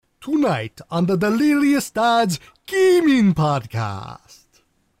Tonight on the Delirious Dads Gaming Podcast.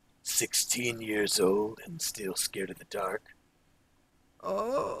 16 years old and still scared of the dark.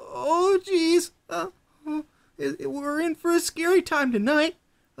 Oh, geez. We're in for a scary time tonight.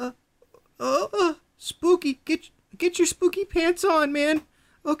 Spooky. Get your spooky pants on, man.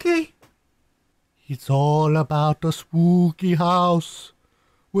 Okay. It's all about the spooky house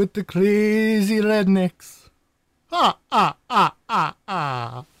with the crazy rednecks. Ha, ha, ha, ha,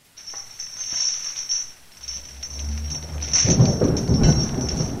 ha.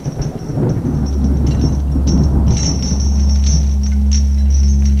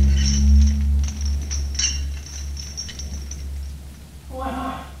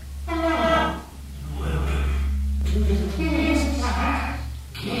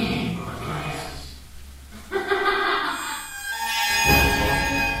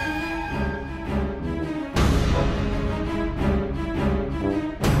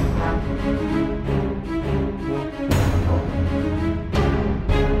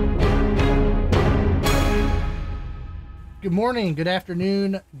 Good morning, good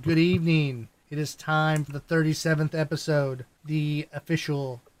afternoon, good evening. It is time for the 37th episode, the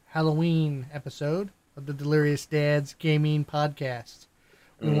official Halloween episode of the Delirious Dads Gaming Podcast.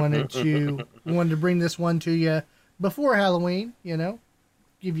 We wanted to bring this one to you before Halloween,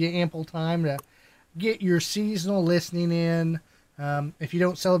 give you ample time to get your seasonal listening in. If you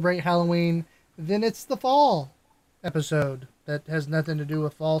don't celebrate Halloween, then it's the fall episode that has nothing to do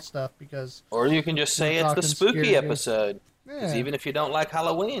with fall stuff because... Or you can just say it's the spooky episode. Because even if you don't like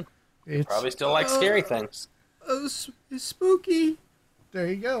Halloween, you probably still like scary things. It's spooky. There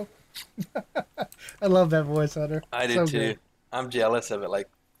you go. I love that voice, Hunter. I do too. Good. I'm jealous of it, like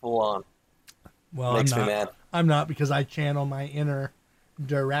full on. Well, Makes me mad. I'm not because I channel my inner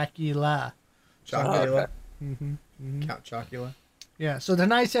Dracula. Chocula. Count Chocula. Yeah, so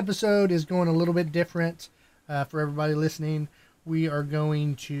tonight's episode is going a little bit different for everybody listening. We are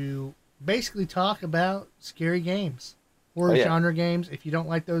going to basically talk about scary games. Horror genre games. If you don't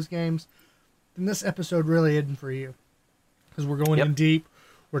like those games, then this episode really isn't for you. Because we're going in deep.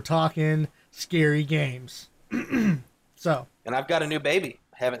 We're talking scary games. So. And I've got a new baby.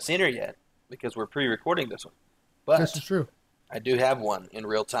 I haven't seen her yet because we're pre-recording this one. But this is true. I do have one in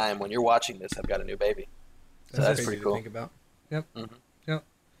real time. When you're watching this, I've got a new baby. So that's pretty cool. To think about. Yep. Mm-hmm. Yep.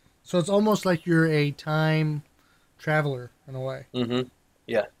 So it's almost like you're a time traveler in a way. Mm-hmm.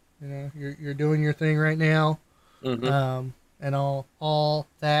 Yeah. You're doing your thing right now. Mm-hmm. And all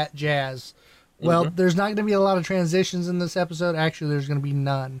that jazz. Well, there's not going to be a lot of transitions in this episode. Actually, there's going to be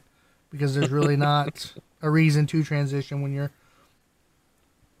none because there's really not a reason to transition when you're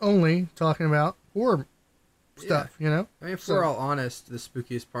only talking about horror stuff, I mean, if we're all honest, the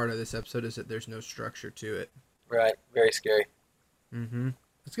spookiest part of this episode is that there's no structure to it. Right. Very scary. Mm-hmm.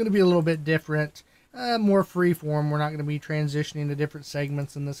 It's going to be a little bit different, more free form. We're not going to be transitioning to different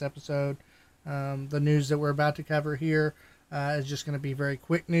segments in this episode. The news that we're about to cover here is just going to be very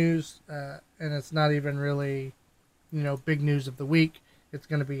quick news, and it's not even really, big news of the week. It's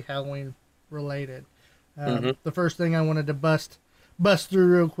going to be Halloween related. The first thing I wanted to bust through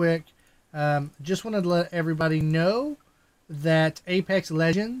real quick, just wanted to let everybody know that Apex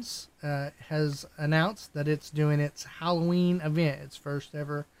Legends has announced that it's doing its Halloween event, its first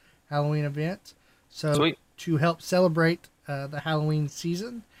ever Halloween event. So Sweet. To help celebrate the Halloween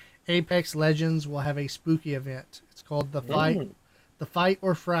season, Apex Legends will have a spooky event. It's called The Fight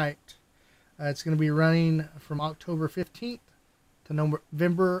or Fright. It's going to be running from October 15th to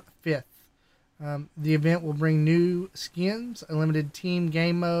November 5th. The event will bring new skins, a limited team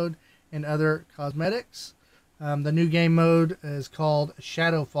game mode, and other cosmetics. The new game mode is called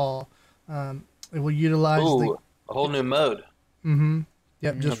Shadowfall. It will utilize a whole new mode. Mm-hmm.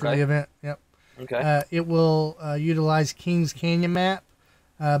 Yep, just for the event. Yep. Okay. It will utilize Kings Canyon map.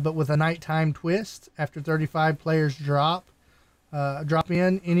 But with a nighttime twist. After 35 players drop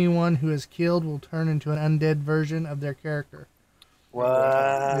in, anyone who is killed will turn into an undead version of their character. What?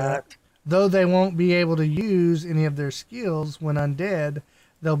 Yeah. Though they won't be able to use any of their skills when undead,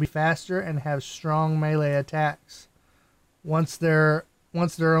 they'll be faster and have strong melee attacks. Once there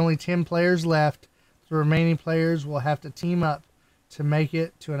are only 10 players left, the remaining players will have to team up to make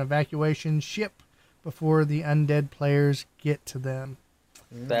it to an evacuation ship before the undead players get to them.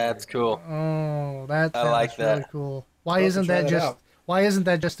 That's cool. Oh, that's like that. Really cool. Why isn't that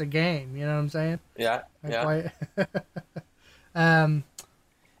just a game? You know what I'm saying? Yeah. Like yeah.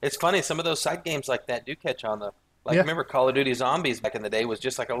 It's funny. Some of those side games like that do catch on though. Like remember Call of Duty Zombies back in the day was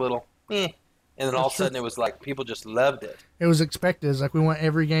just like a little and then all of a sudden it was like people just loved it. It was expected. It's like we want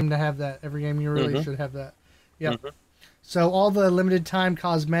every game to have that. Every game you really should have that. Yep. So all the limited time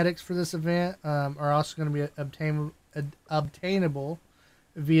cosmetics for this event are also going to be obtainable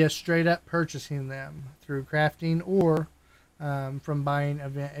via straight up purchasing them through crafting or from buying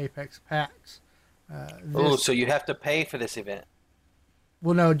event Apex packs. So you have to pay for this event.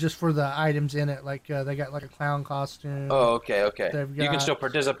 Well, no, just for the items in it. Like they got like a clown costume. Oh, okay. They've You can got- still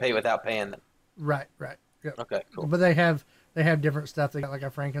participate without paying them. Right. Yep. Okay, cool. But they have different stuff. They got like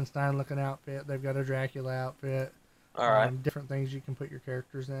a Frankenstein looking outfit. They've got a Dracula outfit. All right. Different things you can put your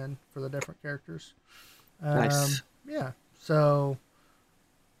characters in for the different characters. Nice. Yeah. So,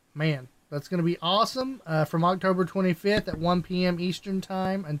 man, that's going to be awesome. From October 25th at 1 p.m. Eastern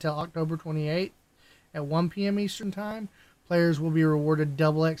Time until October 28th at 1 p.m. Eastern Time, players will be rewarded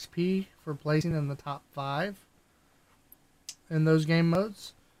double XP for placing in the top 5 in those game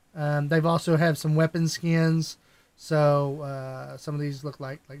modes. They've also have some weapon skins. So some of these look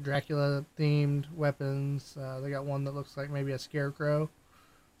like Dracula themed weapons. They got one that looks like maybe a scarecrow.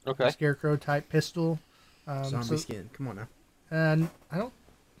 Okay. A scarecrow type pistol. Zombie skin. Come on now. And I don't.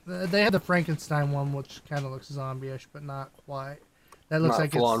 They have the Frankenstein one, which kind of looks zombie-ish, but not quite. That looks Not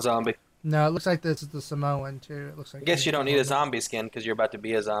like full-on it's zombie. No, it looks like this is the Samoan too. It looks like. I guess you don't need a zombie skin because you're about to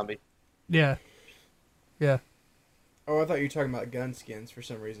be a zombie. Yeah. Yeah. Oh, I thought you were talking about gun skins for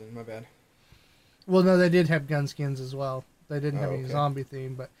some reason. My bad. Well, no, they did have gun skins as well. They didn't have any okay. zombie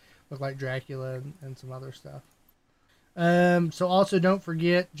theme, but looked like Dracula and some other stuff. So also don't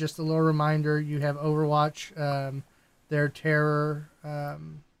forget, just a little reminder, you have Overwatch, their Terror, I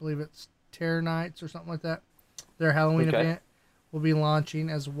believe it's Terror Nights or something like that. Their Halloween event will be launching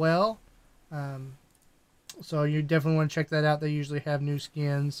as well. So you definitely want to check that out. They usually have new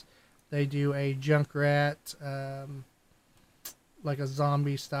skins. They do a Junkrat, like a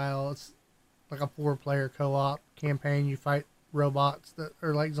zombie style. It's like a 4-player co-op campaign. You fight robots that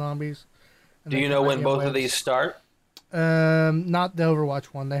are like zombies. Do you know when both of these start? Not the Overwatch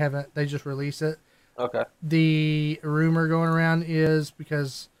one. They haven't. They just released it. Okay. The rumor going around is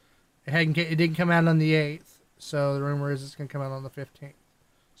because it didn't come out on the 8th, so the rumor is it's going to come out on the 15th.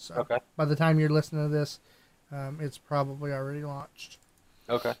 So by the time you're listening to this, it's probably already launched.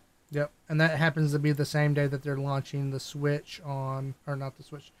 Okay. Yep, and that happens to be the same day that they're launching the Switch on, or not the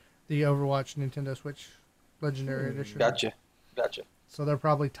Switch, the Overwatch Nintendo Switch Legendary Edition. Gotcha. So they're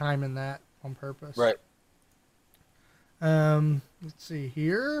probably timing that on purpose. Right. Let's see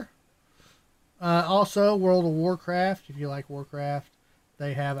here. Also, World of Warcraft. If you like Warcraft,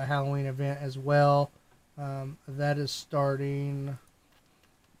 they have a Halloween event as well. That is starting.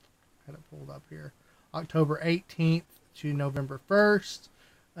 I had it pulled up here. October 18th to November 1st.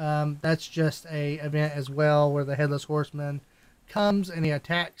 That's just a event as well where the Headless Horseman comes and he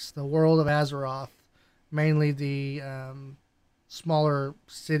attacks the world of Azeroth, mainly the smaller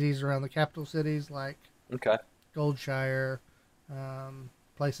cities around the capital cities like Goldshire,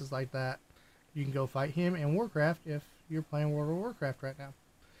 places like that. You can go fight him in Warcraft if you're playing World of Warcraft right now.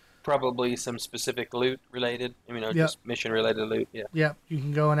 Probably some specific loot related. I mean, just mission related loot. Yeah. Yep. You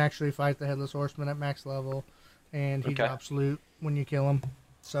can go and actually fight the Headless Horseman at max level, and he drops loot when you kill him.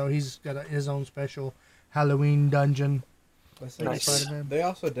 So he's got his own special Halloween dungeon. Nice. They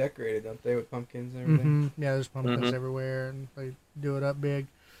also decorated, don't they, with pumpkins and everything? Yeah, there's pumpkins everywhere, and they do it up big.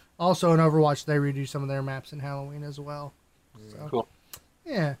 Also in Overwatch, they redo some of their maps in Halloween as well. So, cool.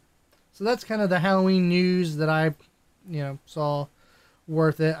 Yeah. So that's kind of the Halloween news that I, saw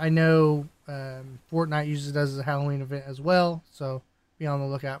worth it. I know Fortnite usually does a Halloween event as well, so be on the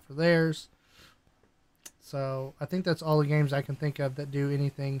lookout for theirs. So I think that's all the games I can think of that do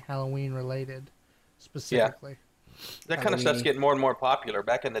anything Halloween related specifically. Yeah. That kind of stuff's getting more and more popular.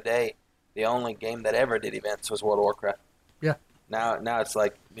 Back in the day, the only game that ever did events was World of Warcraft. Yeah. Now it's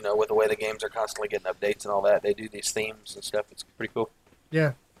like, with the way the games are constantly getting updates and all that, they do these themes and stuff. It's pretty cool.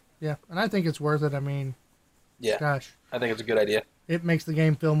 Yeah. Yeah. And I think it's worth it. I mean, gosh. I think it's a good idea. It makes the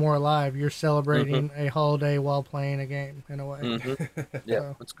game feel more alive. You're celebrating a holiday while playing a game in a way. Yeah,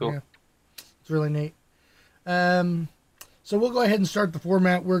 So, that's cool. Yeah. It's really neat. So we'll go ahead and start the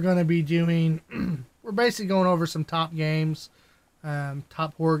format. We're going to be doing, we're basically going over some top games,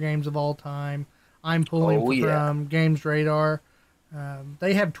 top horror games of all time. I'm pulling from Games Radar.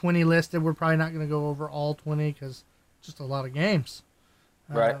 They have 20 listed. We're probably not going to go over all 20 because it's just a lot of games.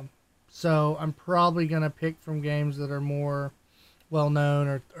 Right. So I'm probably going to pick from games that are more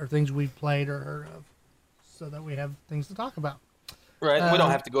well-known or things we've played or heard of so that we have things to talk about. Right. We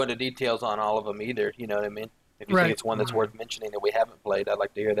don't have to go into details on all of them either. You know what I mean? If you think it's one that's worth mentioning that we haven't played, I'd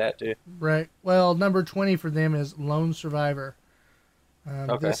like to hear that too. Right. Well, number 20 for them is Lone Survivor.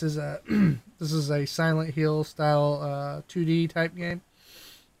 This is a Silent Hill style 2D type game.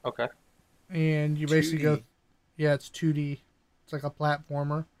 Okay. And you basically go, Yeah, it's 2D. It's like a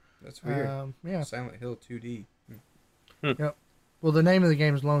platformer. That's weird. Yeah. Silent Hill 2D. Yep. Well, the name of the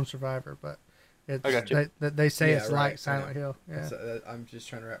game is Lone Survivor, but it's I got you. they say Yeah, it's right, like Silent Hill. Yeah. I'm just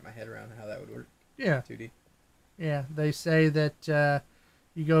trying to wrap my head around how that would work. Yeah. 2D. Yeah. They say that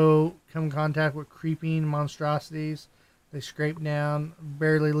you come in contact with creeping monstrosities. They scrape down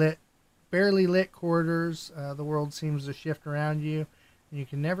barely lit corridors. The world seems to shift around you, and you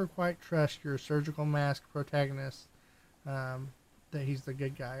can never quite trust your surgical mask protagonist that he's the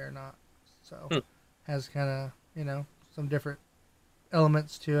good guy or not. So has kind of some different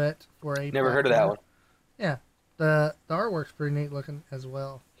elements to it for a Never heard of that one. Yeah, the artwork's pretty neat looking as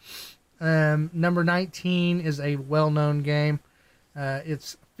well. Number 19 is a well-known game.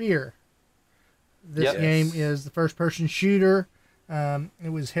 It's Fear. This game is the first-person shooter. It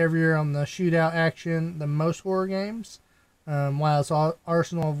was heavier on the shootout action than most horror games. While its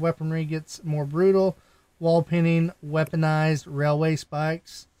arsenal of weaponry gets more brutal, wall pinning, weaponized railway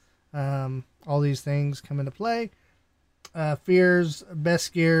spikes, all these things come into play. Fear's best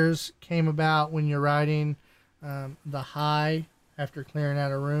scares came about when you're riding the high after clearing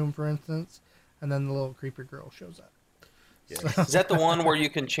out a room, for instance, and then the little creepy girl shows up. Yeah. So, Is that the one where you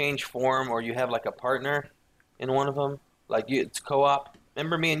can change form or you have like a partner in one of them? Like it's co-op?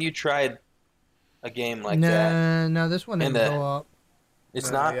 Remember me and you tried a game like that? No, this one isn't co-op.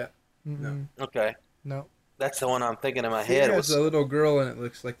 It's not? Yeah. No. Okay. No. That's the one I'm thinking in my Fear head. has a little girl and it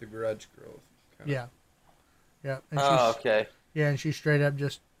looks like the Grudge girl. Kinda. Yeah. Yeah. And okay. Yeah, and she straight up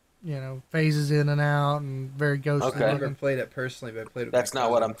just, phases in and out and very ghostly. Okay. I've never played it personally, but I played it with That's my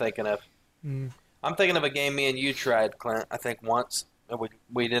not what cousin. I'm thinking of. Mm. I'm thinking of a game me and you tried, Clint, I think once. And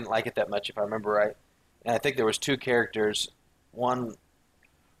we didn't like it that much, if I remember right. And I think there was two characters. One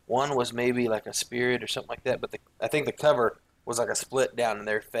was maybe like a spirit or something like that, but I think the cover was like a split down in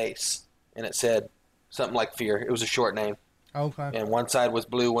their face. And it said something like Fear. It was a short name. Okay. And one side was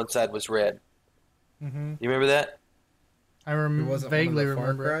blue, one side was red. Mm-hmm. You remember that? I It wasn't vaguely one of the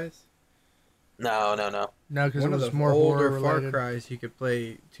remember Far it. Cries? No. No, because it One of was the more older horror Far related. Cries, you could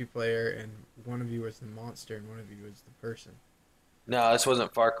play 2-player, and one of you was the monster, and one of you was the person. No, this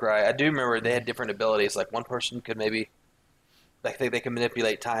wasn't Far Cry. I do remember they had different abilities. Like one person could maybe, like they could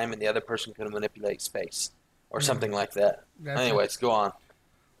manipulate time, and the other person could manipulate space, or something like that. Gotcha. Anyways, go on.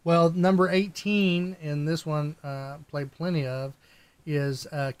 Well, number 18, and this one played plenty of, is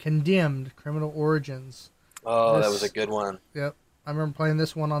Condemned: Criminal Origins. Oh, that was a good one. Yep. I remember playing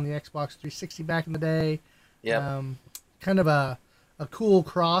this one on the Xbox 360 back in the day. Yep. Kind of a cool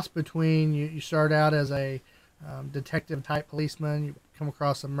cross between you start out as a detective type policeman, you come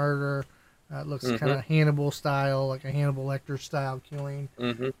across a murder. It looks kind of Hannibal style, like a Hannibal Lecter style killing.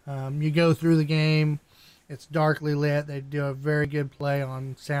 Mm-hmm. You go through the game. It's darkly lit. They do a very good play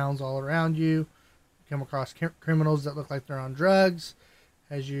on sounds all around you. You come across criminals that look like they're on drugs.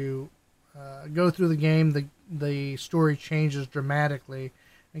 As you go through the game, the story changes dramatically.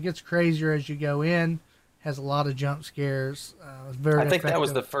 It gets crazier as you go in. Has a lot of jump scares. It's very I think effective. that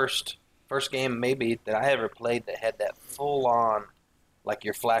was the first game maybe that I ever played that had that full on, like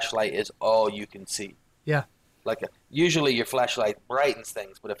your flashlight is all you can see. Yeah. Like usually your flashlight brightens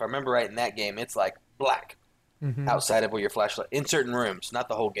things, but if I remember right in that game, it's like black outside of where your flashlight in certain rooms, not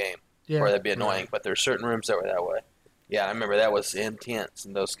the whole game, or that'd be annoying. But there's certain rooms that were that way. Yeah, I remember that was intense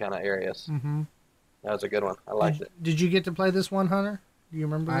in those kind of areas. Mm-hmm. That was a good one. I liked it. Did you get to play this one, Hunter? Do you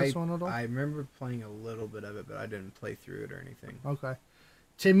remember this one at all? I remember playing a little bit of it, but I didn't play through it or anything. Okay.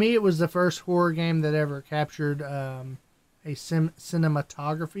 To me, it was the first horror game that ever captured a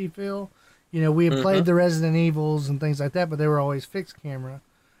cinematography feel. We had played the Resident Evils and things like that, but they were always fixed camera.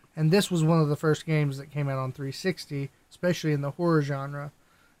 And this was one of the first games that came out on 360, especially in the horror genre.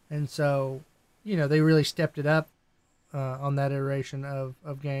 And so, they really stepped it up on that iteration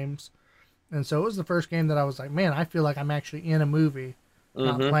of games. And so it was the first game that I was like, man, I feel like I'm actually in a movie,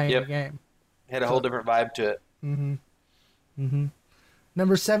 not playing a game. Had a whole different vibe to it.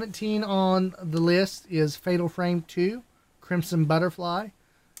 Number 17 on the list is Fatal Frame 2, Crimson Butterfly.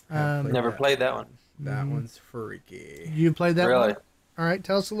 Never played that one. That one's freaky. You played that Really? one? All right,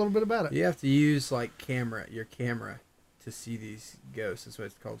 tell us a little bit about it. You have to use your camera to see these ghosts. That's what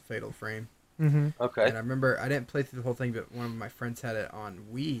it's called, Fatal Frame. Okay. And I remember I didn't play through the whole thing, but one of my friends had it on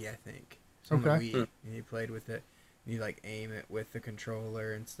Wii, I think. It's on the Wii, and he played with it. And you aim it with the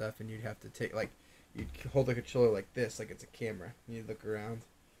controller and stuff, and you'd have to take you'd hold the controller like this, like it's a camera. And you'd look around,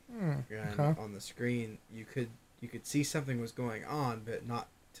 and on the screen you could see something was going on, but not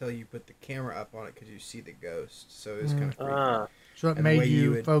till you put the camera up on it because you see the ghost. So it was kind of freaky. So it And the way made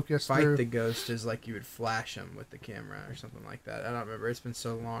you would focus fight through. the ghost is like you would flash them with the camera or something like that. I don't remember. It's been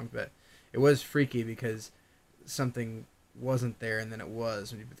so long, but it was freaky because something wasn't there and then it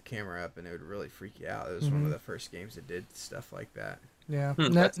was when you put the camera up, and it would really freak you out. It was one of the first games that did stuff like that. Yeah.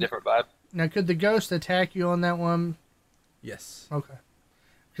 That's a different vibe. Now, could the ghost attack you on that one? Yes. Okay.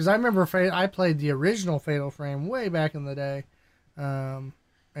 Because I remember I played the original Fatal Frame way back in the day, and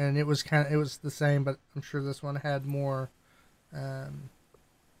it was the same, but I'm sure this one had more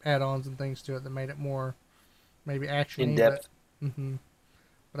add-ons and things to it that made it more maybe action in depth.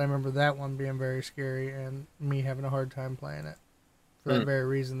 But I remember that one being very scary and me having a hard time playing it. For that very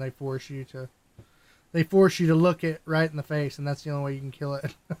reason, they force you to look it right in the face, and that's the only way you can kill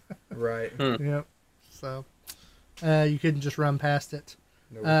it. Right. Yep. So you couldn't just run past it.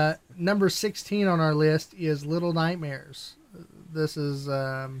 Nope. Number 16 on our list is Little Nightmares. This is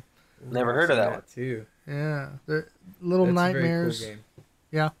Never heard of that one. Too. yeah, Little That's Nightmares. A very cool game.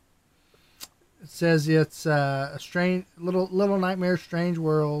 Yeah. It says it's a strange Little Nightmares Strange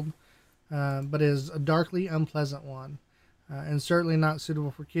World, but is a darkly unpleasant one, and certainly not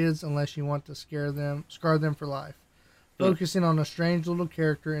suitable for kids unless you want to scar them for life. Focusing on a strange little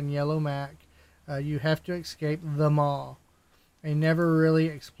character in Yellow Mac, you have to escape the Maw, a never really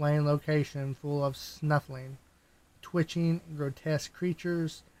explained location full of snuffling, twitching, grotesque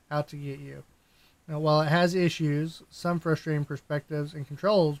creatures out to get you. Now, while it has issues, some frustrating perspectives and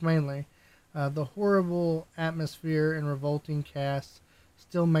controls mainly, the horrible atmosphere and revolting cast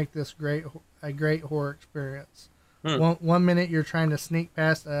still make this a great horror experience. One minute you're trying to sneak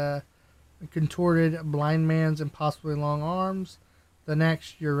past a contorted blind man's impossibly long arms. The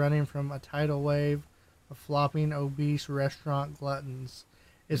next you're running from a tidal wave of flopping obese restaurant gluttons.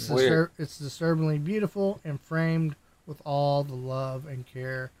 It's disturbingly beautiful and framed with all the love and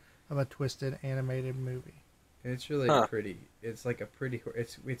care of a twisted animated movie. And it's really pretty. It's like a pretty.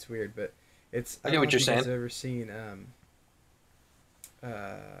 It's weird, but it's. I get what you're saying. I've ever seen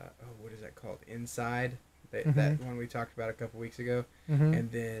what is that called? Inside. That one we talked about a couple weeks ago,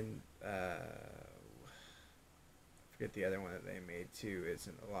 and then I forget the other one that they made too. It's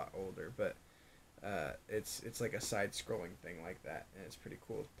a lot older, but it's like a side-scrolling thing like that, and it's pretty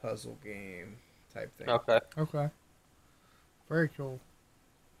cool. Puzzle game type thing. Okay. Very cool.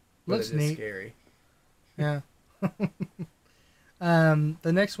 But Looks it is neat. Scary. Yeah.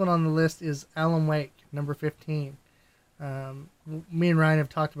 The next one on the list is Alan Wake, number 15. Me and Ryan have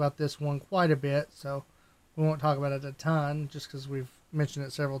talked about this one quite a bit, so we won't talk about it a ton, just because we've mentioned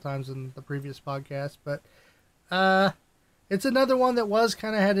it several times in the previous podcast. But it's another one that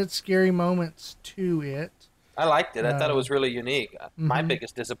had its scary moments to it. I liked it. I thought it was really unique. My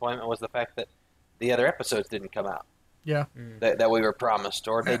biggest disappointment was the fact that the other episodes didn't come out. Yeah. That we were promised,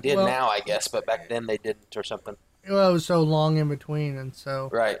 or they did now, I guess, but back then they didn't, or something. Well, it was so long in between, and so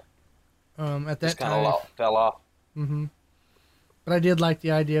right. At that just time, kind of fell off. But I did like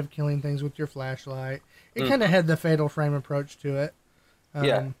the idea of killing things with your flashlight. It kind of had the Fatal Frame approach to it,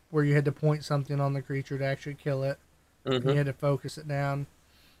 where you had to point something on the creature to actually kill it. And you had to focus it down.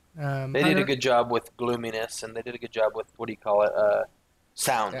 They did a good job with gloominess, and they did a good job with, what do you call it,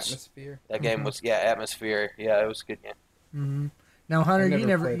 sounds. Atmosphere. That game was, atmosphere. Yeah, it was a good game. Now, Hunter, you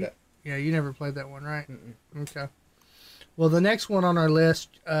never played that one, right? Okay. Well, the next one on our list,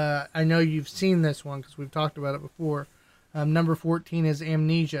 I know you've seen this one because we've talked about it before. Number 14 is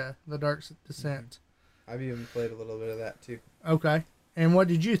Amnesia: The Dark Descent. I've even played a little bit of that too. Okay. And what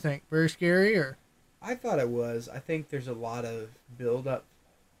did you think? Very scary, or? I thought it was. I think there's a lot of build-up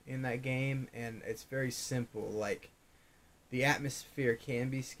in that game, and it's very simple. Like, the atmosphere can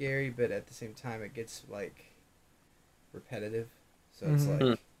be scary, but at the same time, it gets, like, repetitive. So it's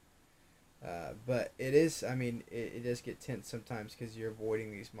like... but it is, I mean, it does get tense sometimes because you're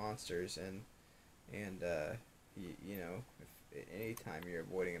avoiding these monsters, and you know, if anytime you're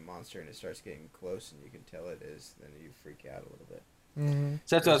avoiding a monster and it starts getting close and you can tell it is, then you freak out a little bit.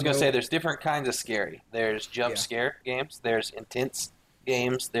 So that's what I was going to say. There's different kinds of scary. There's jump scare games. There's intense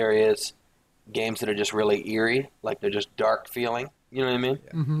games. There is games that are just really eerie, like they're just dark feeling. You know what I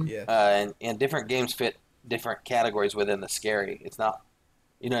mean? Yeah. And different games fit different categories within the scary. It's not,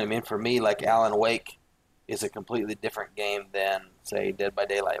 you know what I mean? For me, like Alan Wake is a completely different game than, say, Dead by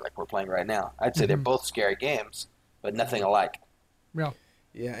Daylight, like we're playing right now. I'd say they're both scary games, but nothing alike. Yeah.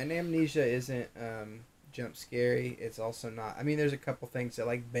 Yeah, and Amnesia isn't jump scary. It's also not. I mean, there's a couple things that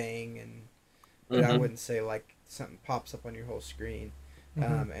like bang, and but I wouldn't say like something pops up on your whole screen.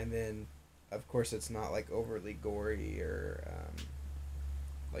 And then, of course, it's not like overly gory or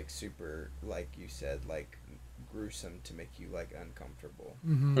like super, like you said, like gruesome to make you like uncomfortable.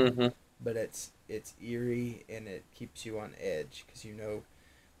 But it's eerie, and it keeps you on edge because you know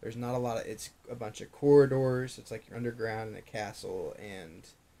there's not a lot of. It's a bunch of corridors. It's like you're underground in a castle, and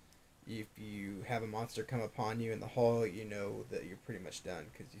if you have a monster come upon you in the hall, you know that you're pretty much done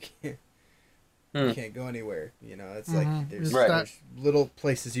because you can't go anywhere. You know, it's like there's little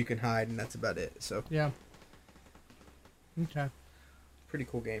places you can hide, and that's about it. So yeah. Okay. Pretty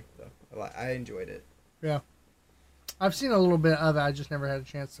cool game though. I enjoyed it. Yeah. I've seen a little bit of it. I just never had a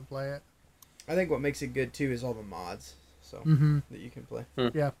chance to play it. I think what makes it good too is all the mods, so that you can play.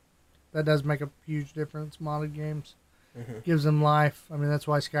 Yeah, that does make a huge difference. Modded games gives them life. I mean, that's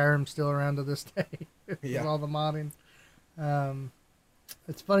why Skyrim's still around to this day with all the modding.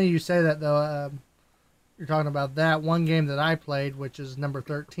 It's funny you say that though. You're talking about that one game that I played, which is number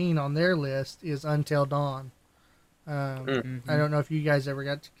 13 on their list, is Until Dawn. I don't know if you guys ever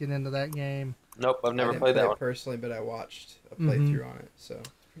got to get into that game. Nope, I've never I didn't played play that it one personally, but I watched a playthrough on it. So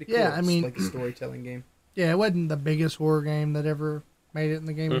pretty cool. Yeah, I mean, it's like a storytelling game. Yeah, it wasn't the biggest horror game that ever made it in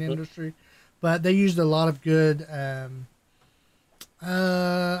the gaming industry, but they used a lot of good,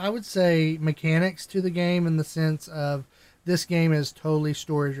 I would say, mechanics to the game in the sense of this game is totally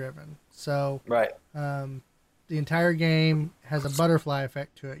story driven. So the entire game has a butterfly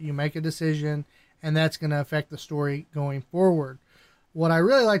effect to it. You make a decision, and that's going to affect the story going forward. What I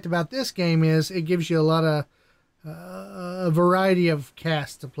really liked about this game is it gives you a lot of a variety of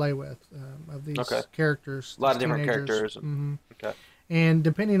casts to play with of these characters. A lot of different characters. Okay. And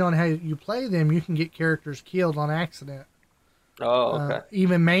depending on how you play them, you can get characters killed on accident. Oh, okay.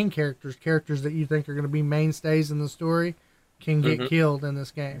 Even main characters that you think are going to be mainstays in the story, can get killed in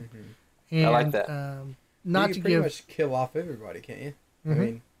this game. And, I like that. You can pretty much kill off everybody, can't you? I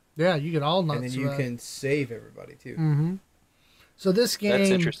mean, yeah, you get all nuts. And then you can save everybody too. So this game,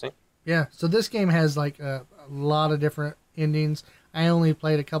 that's interesting. Yeah, so this game has like a lot of different endings. I only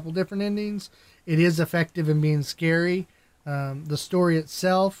played a couple different endings. It is effective in being scary. The story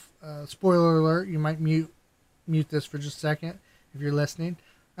itself, spoiler alert, you might mute this for just a second if you're listening.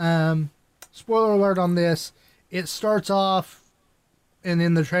 Spoiler alert on this. It starts off, and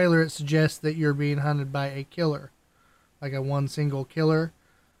in the trailer it suggests that you're being hunted by a killer, like a one single killer.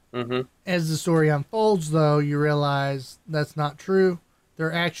 As the story unfolds, though, you realize that's not true.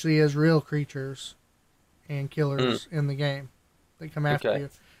 There actually is real creatures and killers in the game that come after you.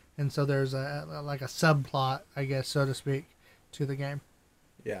 And so there's like a subplot, I guess, so to speak, to the game.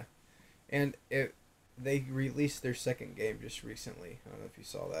 Yeah. And they released their second game just recently. I don't know if you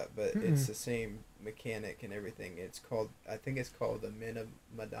saw that, but it's the same mechanic and everything. I think it's called the Men of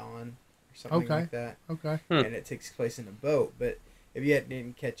Medan or something like that. Okay. And it takes place in a boat. But if you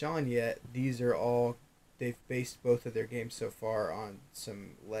didn't catch on yet, they've based both of their games so far on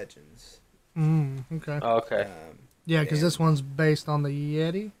some legends. Okay. Okay. Yeah, because this one's based on the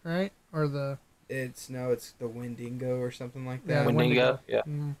Yeti, right? Or the... It's the Wendigo or something like that. Yeah, Wendigo, yeah.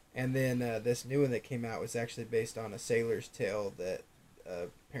 And then this new one that came out was actually based on a sailor's tale that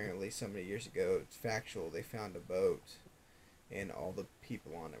apparently so many years ago, it's factual, they found a boat and all the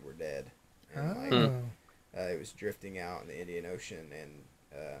people on it were dead. And it was drifting out in the Indian Ocean, and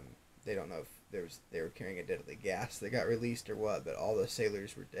they don't know if they were carrying a deadly gas that got released or what, but all the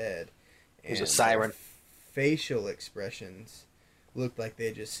sailors were dead. It was a siren. Facial expressions looked like they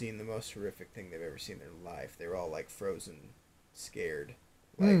had just seen the most horrific thing they've ever seen in their life. They were all like frozen, scared,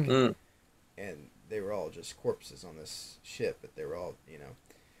 and they were all just corpses on this ship, but they were all,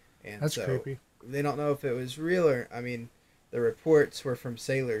 and that's so creepy. They don't know if it was real or, I mean, the reports were from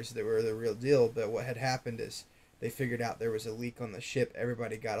sailors that were the real deal, but what had happened is they figured out there was a leak on the ship.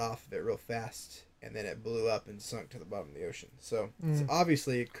 Everybody got off of it real fast, and then it blew up and sunk to the bottom of the ocean. So it's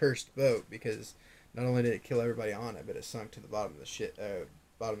obviously a cursed boat because not only did it kill everybody on it, but it sunk to the bottom of the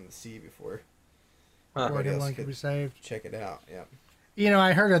bottom of the sea before anyone could be saved. Check it out. Yeah.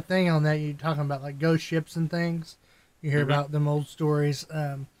 I heard a thing on that. You talking about like ghost ships and things. You hear about them old stories.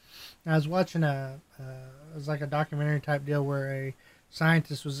 I was watching it was like a documentary type deal where a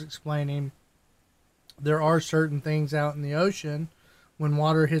scientist was explaining there are certain things out in the ocean when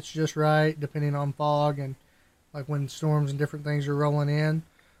water hits just right, depending on fog and like when storms and different things are rolling in.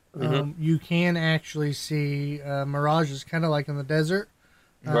 You can actually see mirages, kind of like in the desert.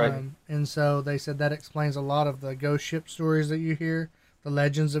 And so they said that explains a lot of the ghost ship stories that you hear, the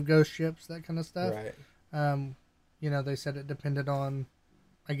legends of ghost ships, that kind of stuff. They said it depended on,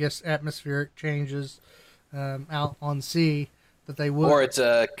 I guess, atmospheric changes out on sea that they would. Or it's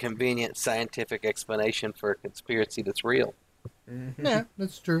a convenient scientific explanation for a conspiracy that's real. Yeah,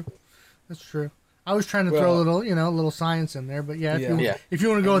 that's true. That's true. I was trying to throw a little science in there, but if you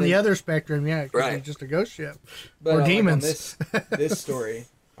want to go on the other spectrum, it could be just a ghost ship or demons.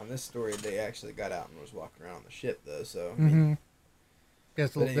 On this story, they actually got out and was walking around on the ship, though. So,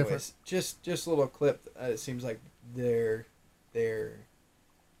 it's a little different. Just a little clip. It seems like their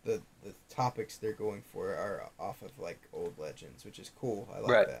the topics they're going for are off of like old legends, which is cool. I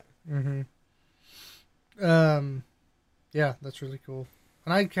like Right. that. Yeah, that's really cool.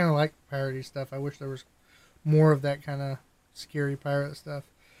 And I kind of like parody stuff. I wish there was more of that kind of scary pirate stuff.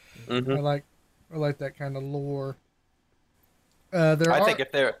 Mm-hmm. I like that kind of lore. I think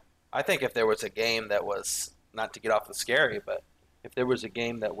if there was a game that was, not to get off the scary, but if there was a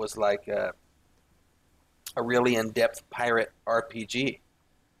game that was like a really in-depth pirate RPG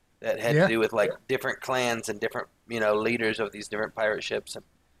that had to do with like different clans and different leaders of these different pirate ships and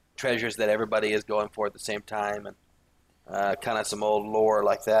treasures that everybody is going for at the same time, and kind of some old lore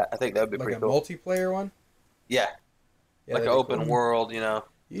like that, I think that would be Like pretty a cool. multiplayer one? Yeah, like an open world, You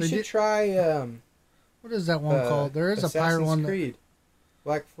should try what is that one called? There is a pirate one. Creed.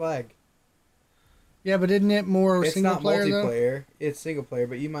 Black Flag. Yeah, but isn't it more It's single not player multiplayer. It's single player,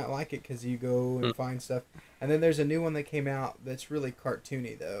 but you might like it because you go and find stuff. And then there's a new one that came out that's really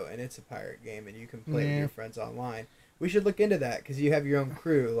cartoony though, and it's a pirate game, and you can play with your friends online. We should look into that because you have your own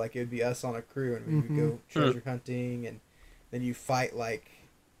crew. Like it would be us on a crew, and we would go treasure hunting, and then you fight like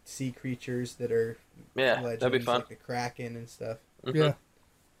sea creatures that are legends, that'd be fun. like the Kraken and stuff. though?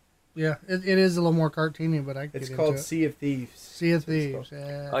 Yeah, it is a little more cartoony, but It's called Sea of Thieves. Sea of Thieves.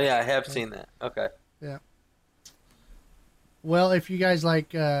 Yeah. Oh yeah, I have seen that. Okay. Yeah. Well, if you guys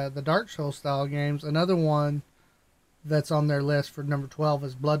like the Dark Souls style games, another one that's on their list for number 12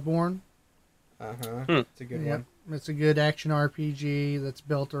 is Bloodborne. It's a good one. It's a good action RPG that's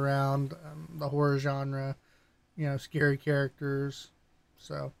built around the horror genre. Scary characters.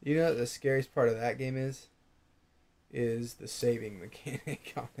 So You know what the scariest part of that game is the saving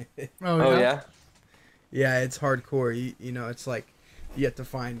mechanic on it. Oh yeah. Yeah, it's hardcore. You know, it's like you have to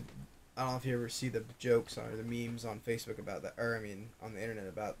find. I don't know if you ever see the jokes or the memes on Facebook about that, or I mean on the internet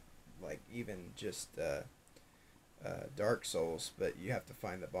about like even just Dark Souls, but you have to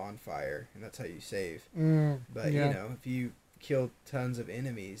find the bonfire, and that's how you save. But if you kill tons of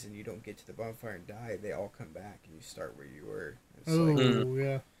enemies and you don't get to the bonfire and die, they all come back and you start where you were. It's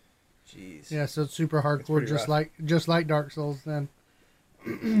yeah. Jeez. Yeah, so it's super hardcore, just like Dark Souls then.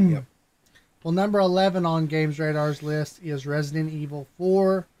 Yep. Well, number 11 on Games Radar's list is Resident Evil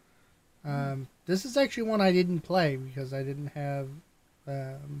 4. This is actually one I didn't play because I didn't have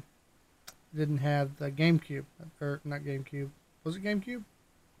the GameCube, or not GameCube. Was it GameCube?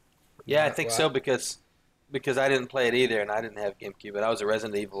 Yeah, I think so because I didn't play it either, and I didn't have GameCube, but I was a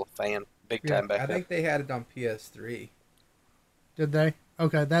Resident Evil fan big time back then. I think they had it on PS3. Did they?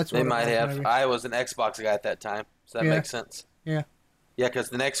 Okay, that's what they might have. Maybe. I was an Xbox guy at that time, so that makes sense. Yeah. Yeah, because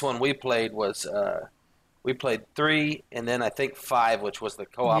the next one we played was we played 3, and then I think 5, which was the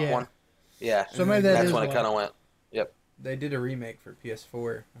co-op one. Yeah. So maybe that's when it kind of went. Yep. They did a remake for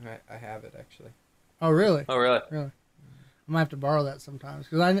PS4. I have it actually. Oh really? Oh really? Really? I might have to borrow that sometimes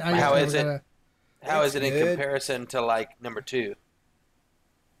because I How is it? How is it in good. comparison to like number 2?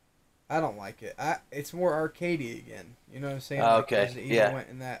 I don't like it. It's more arcadey again. You know what I'm saying? Oh, Like, okay. Resident Evil Yeah. went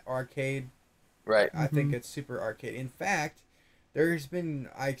in that arcade. Right. I think it's super arcade. In fact,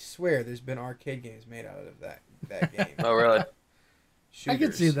 I swear, there's been arcade games made out of that game. Oh really? I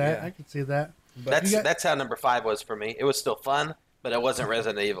could see that. Yeah. I could see that. But That's how number 5 was for me. It was still fun, but it wasn't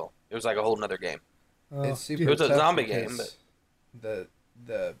Resident Evil. It was like a whole nother game. it's super It was a tough zombie game, because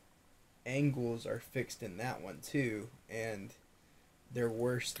the angles are fixed in that one too, and they're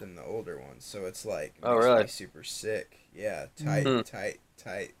worse than the older ones. So it's like makes me super sick. Yeah,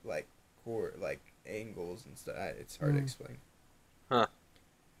 tight like core like angles and stuff. It's hard to explain. Huh.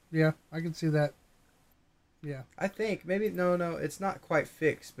 Yeah, I can see that. Yeah. I think maybe no, it's not quite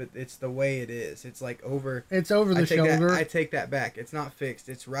fixed, but it's the way it is. It's like over. It's over the shoulder. I take that back. It's not fixed.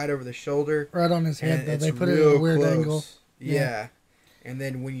 It's right over the shoulder. Right on his head, though. It's They put it at a weird close. angle. Yeah. And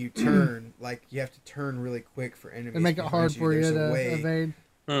then when you turn, like you have to turn really quick for enemies. They make it hard for you There's to a way, evade.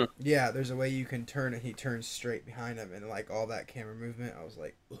 Yeah, there's a way you can turn and he turns straight behind him, and like all that camera movement, I was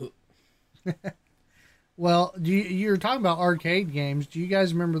like, ugh. Well, you're talking about arcade games. Do you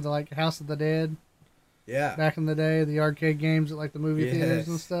guys remember the like House of the Dead? Yeah. Back in the day, the arcade games at like the movie theaters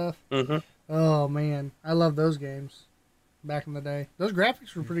and stuff. Mm-hmm. Oh man, I love those games. Back in the day, those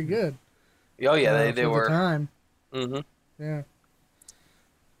graphics were pretty good. Oh yeah, they for were. The time. Mm-hmm. Yeah.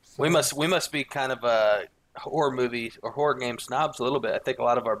 So. We must be kind of horror movie or horror game snobs a little bit. I think a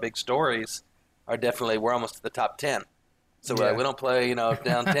lot of our big stories are definitely we're almost to the top 10. So we don't play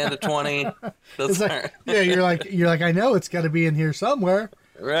down 10 to 20. Those like, you're like I know it's got to be in here somewhere.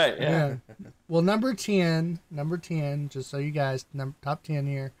 Right. Yeah. Well, number 10, just so you guys, top 10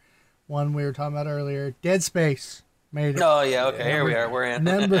 here. One we were talking about earlier, Dead Space made it. Oh yeah. Okay. Here we are. We're in.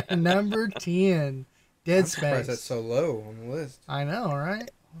 number 10, Dead Space. Surprised that's so low on the list. I know, right?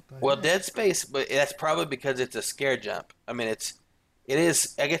 Well, Dead Space, but that's probably because it's a scare jump. I mean, it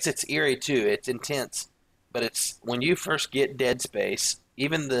is. I guess it's eerie too. It's intense, but it's when you first get Dead Space.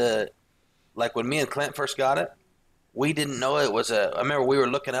 Even like when me and Clint first got it, we didn't know it was a. I remember we were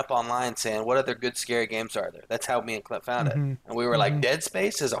looking up online saying, "What other good scary games are there?" That's how me and Clint found it, and we were like, "Dead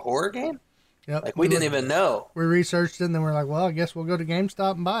Space is a horror game." Yep. Like we didn't even know. We researched it, and then we're like, "Well, I guess we'll go to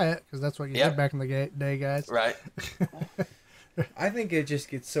GameStop and buy it because that's what you did back in the day, guys." Right. I think it just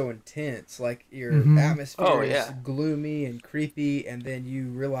gets so intense. Like your atmosphere is gloomy and creepy, and then you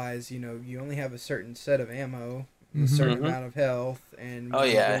realize, you only have a certain set of ammo, a certain amount of health, and go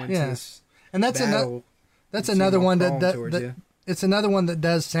into this and that's battle, that's another one that it's another one that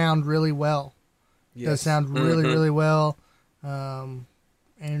does sound really well. Yes. Does sound really really well, and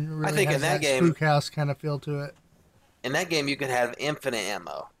really I think has in that game, spook house kind of feel to it. In that game, you can have infinite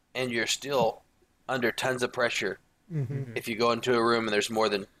ammo, and you're still under tons of pressure. If you go into a room and there's more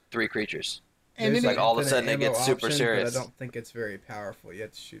than 3 creatures, and it's like all of a sudden it gets super serious. But I don't think it's very powerful. You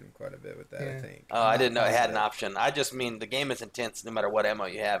have to shoot them quite a bit with that. I think. Oh, I didn't know it had an option. I just mean the game is intense no matter what ammo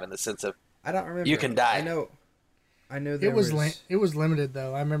you have, in the sense of I don't remember. You can die. I know. It was limited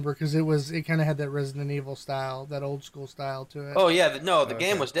though. I remember because it kind of had that Resident Evil style, that old school style to it. Oh yeah, the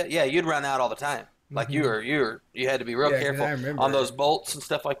game was you'd run out all the time. Like you had to be real careful on those bolts and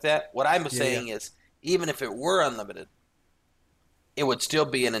stuff like that. What I'm saying is, even if it were unlimited, it would still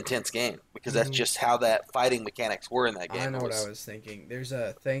be an intense game because that's just how that fighting mechanics were in that game. I know what I was thinking. There's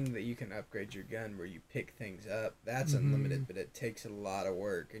a thing that you can upgrade your gun where you pick things up. That's unlimited, but it takes a lot of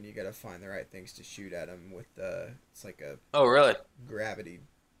work, and you got to find the right things to shoot at them with it's like a gravity.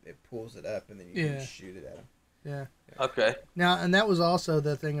 It pulls it up, and then you can just shoot it at them. Yeah. Okay. Now, and that was also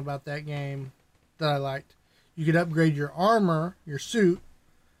the thing about that game that I liked. You could upgrade your armor, your suit,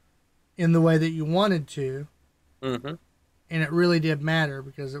 in the way that you wanted to. Mm-hmm. And it really did matter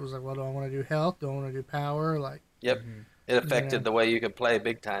because it was like, well, do I want to do health? Do I want to do power? Like, yep. It affected the way you could play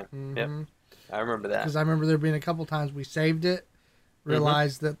big time. Yep. I remember that. Because I remember there being a couple times we saved it,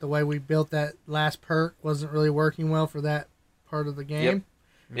 realized that the way we built that last perk wasn't really working well for that part of the game.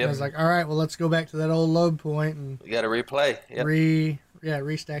 Yep. I was like, all right, well, let's go back to that old load point and you got to replay. Yep.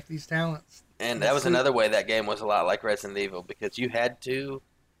 Restack these talents. And that was another way that game was a lot like Resident Evil because you had to.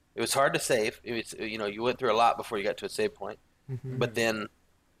 It was hard to save. It was, you went through a lot before you got to a save point. But then,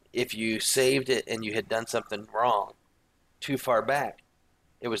 if you saved it and you had done something wrong, too far back,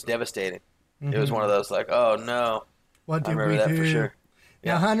 it was devastating. It was one of those like, oh no. What did I remember we that do? for sure.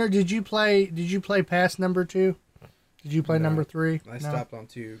 Now, Hunter, did you play past number 2? Did you play number 3? I stopped on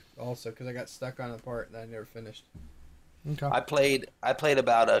 2 also because I got stuck on a part that I never finished. Okay. I played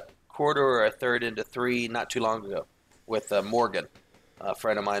about a quarter or a third into 3 not too long ago with Morgan, a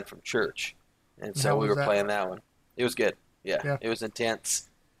friend of mine from church, and so we were playing that one. It was good. Yeah. It was intense.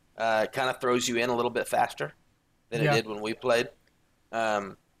 Kind of throws you in a little bit faster than it did when we played.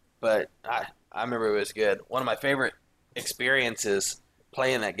 But I remember it was good. One of my favorite experiences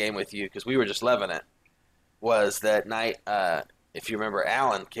playing that game with you, because we were just loving it, was that night, if you remember,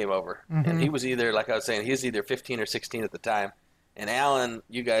 Alan came over. And he was either, like I was saying, he was either 15 or 16 at the time. And Alan,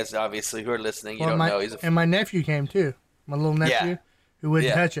 you guys obviously who are listening, you don't know. And my nephew came too. My little nephew who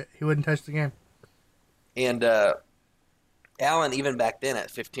wouldn't touch it. He wouldn't touch the game. And Alan, even back then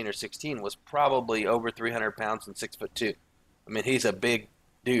at 15 or 16, was probably over 300 pounds and 6'2". I mean, he's a big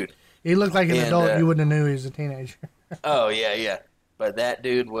dude. He looked like an adult. You wouldn't have knew he was a teenager. Oh, yeah. But that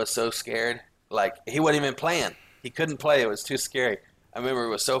dude was so scared. Like, he wasn't even playing. He couldn't play. It was too scary. I remember it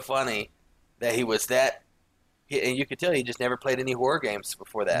was so funny that he was that... And you could tell he just never played any horror games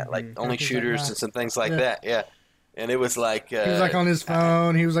before that. Like, only shooters and some things like that. Yeah. And it was like... he was like on his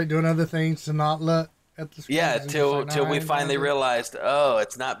phone. He was like doing other things to not look at the screen. Yeah, till we finally realized,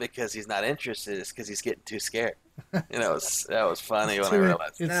 it's not because he's not interested. It's because he's getting too scared. That was funny when I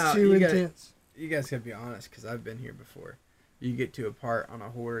realized. It's too intense. You guys gotta be honest, because I've been here before. You get to a part on a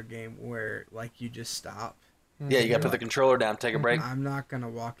horror game where, like, you just stop. Yeah, you gotta put the controller down, take a break. I'm not gonna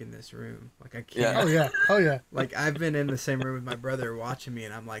walk in this room. Like, I can't. Oh yeah. Like, I've been in the same room with my brother watching me,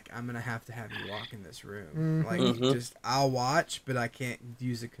 and I'm like, I'm gonna have you walk in this room. Like, I'll watch, but I can't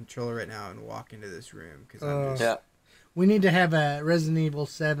use the controller right now and walk into this room because I'm just. Yeah. We need to have a Resident Evil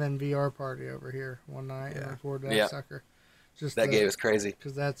 7 VR party over here one night and record that sucker. Just that game is crazy.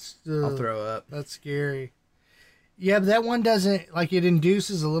 Because that's... I'll throw up. That's scary. Yeah, but that one doesn't... Like, it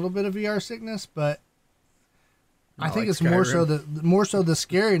induces a little bit of VR sickness, but I think it's more so the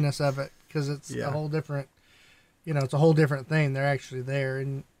scariness of it because it's a whole different... it's a whole different thing. They're actually there.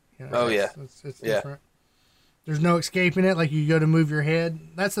 And, it's different. There's no escaping it. Like, you go to move your head.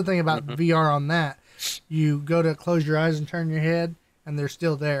 That's the thing about VR on that. You go to close your eyes and turn your head, and they're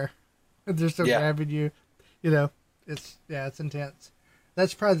still there. They're still grabbing you. You know, it's intense.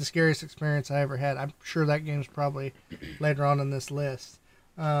 That's probably the scariest experience I ever had. I'm sure that game's probably later on in this list.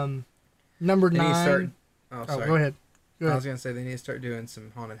 Number 9. Sorry. Go ahead. I was gonna say they need to start doing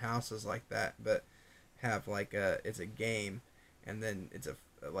some haunted houses like that, but have like it's a game, and then it's a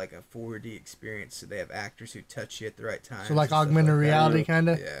 4D experience. So they have actors who touch you at the right time. So like augmented reality, kind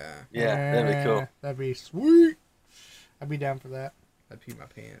of. Yeah, that'd be cool. That'd be sweet. I'd be down for that. I'd pee my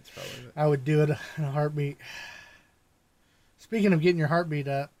pants probably. I would do it in a heartbeat. Speaking of getting your heartbeat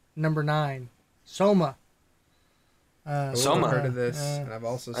up, number 9, Soma. Soma. I've heard of this, and I've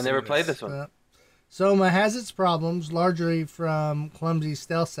also I never played this one. Soma has its problems, largely from clumsy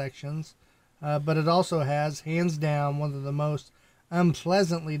stealth sections, but it also has, hands down, one of the most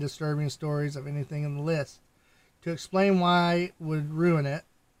unpleasantly disturbing stories of anything in the list. To explain why would ruin it,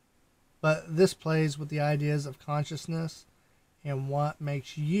 but this plays with the ideas of consciousness and what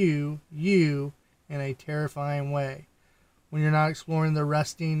makes you in a terrifying way. When you're not exploring the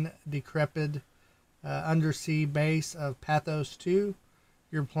rusting, decrepit undersea base of Pathos 2,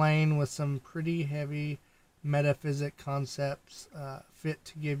 you're playing with some pretty heavy metaphysic concepts fit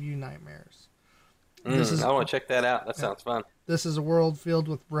to give you nightmares. I want to check that out. That sounds fun. This is a world filled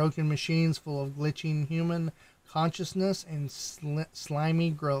with broken machines full of glitching human consciousness and slimy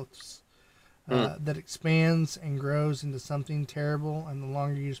growths that expands and grows into something terrible, and the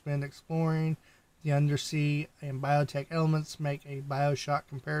longer you spend exploring, the undersea and biotech elements make a Bioshock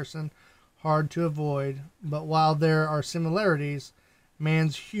comparison hard to avoid. But while there are similarities,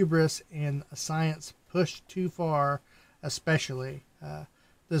 man's hubris and science pushed too far, especially,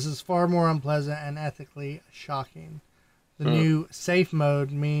 this is far more unpleasant and ethically shocking. The new safe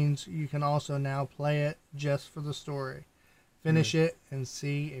mode means you can also now play it just for the story. Finish it and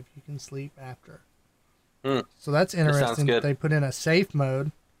see if you can sleep after. So that's interesting. That they put in a safe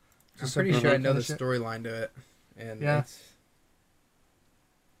mode. I'm pretty sure I know the storyline to it, and it's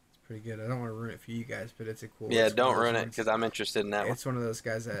pretty good. I don't want to ruin it for you guys, but it's a cool. Yeah, don't ruin it because I'm interested in that one. It's one of those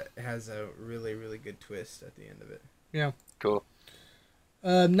guys that has a really, really good twist at the end of it. Yeah, cool.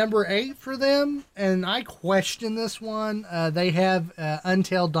 Number 8 for them, and I question this one. They have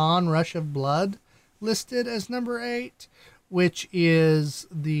Until Dawn: Rush of Blood listed as number 8, which is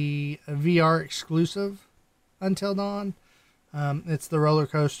the VR exclusive Until Dawn. It's the roller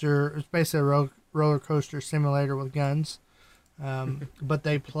coaster. It's basically a roller coaster simulator with guns, but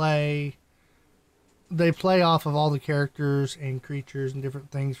they play off of all the characters and creatures and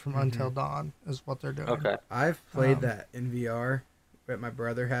different things from Until Dawn is what they're doing. Okay, I've played that in VR, but my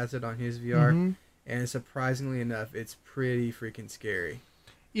brother has it on his VR, and surprisingly enough, it's pretty freaking scary.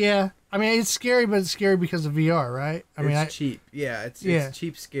 Yeah, I mean it's scary, but it's scary because of VR, right? It's cheap. Yeah, it's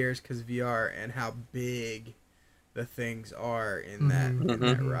cheap scares because VR and how big the things are in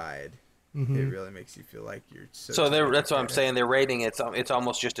that ride. It really makes you feel like you're so that's what I'm saying. They're rating it's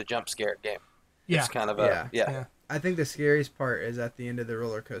almost just a jump scare game. Yeah, it's kind of yeah. I think the scariest part is at the end of the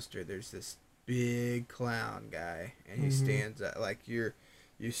roller coaster. There's this big clown guy, and he stands at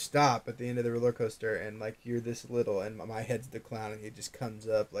you stop at the end of the roller coaster, and like you're this little, and my head's the clown, and he just comes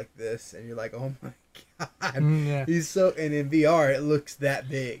up like this, and you're like, oh my god, he's so. And in VR, it looks that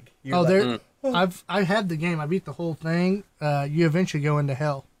big. You're I had the game. I beat the whole thing. You eventually go into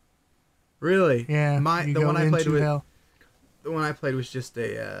hell. Really? Yeah. The one I played was just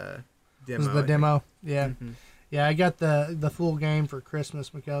a demo. It was the demo. Yeah. Yeah, I got the full game for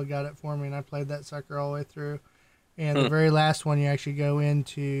Christmas. Mikhail got it for me, and I played that sucker all the way through. And the very last one, you actually go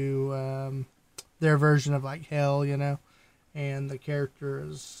into their version of like hell, and the character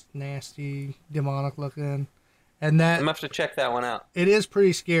is nasty, demonic looking, and that I'm gonna have to check that one out. It is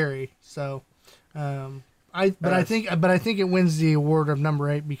pretty scary. So, I think it wins the award of number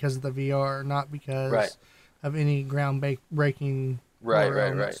 8 because of the VR, not because of any groundbreaking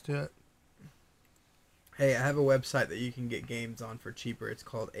elements to it. Hey, I have a website that you can get games on for cheaper. It's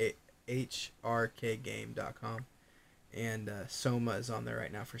called hrkgame.com. And Soma is on there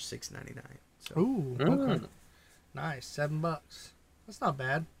right now for $6.99. So. Ooh, okay. Nice, $7. That's not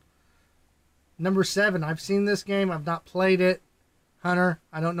bad. Number 7, I've seen this game. I've not played it. Hunter,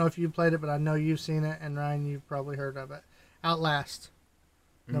 I don't know if you played it, but I know you've seen it. And Ryan, you've probably heard of it. Outlast.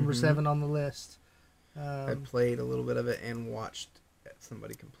 Number 7 on the list. I played a little bit of it and watched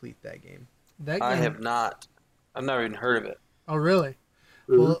somebody complete that game. I have not. I've never even heard of it. Oh, really?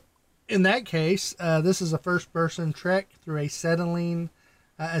 Well, in that case, this is a first-person trek through a setting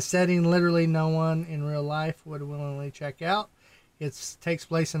literally no one in real life would willingly check out. It takes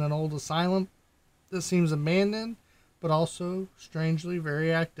place in an old asylum that seems abandoned, but also strangely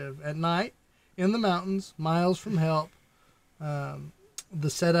very active. At night, in the mountains, miles from help, The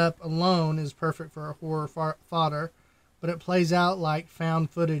setup alone is perfect for a horror fodder, but it plays out like found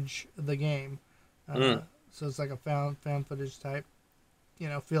footage of the game. So it's like a found footage type,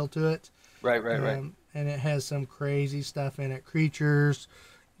 feel to it. Right. And it has some crazy stuff in it. Creatures,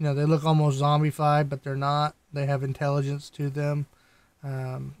 they look almost zombified, but they're not. They have intelligence to them.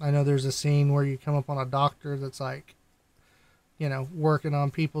 I know there's a scene where you come up on a doctor that's like, working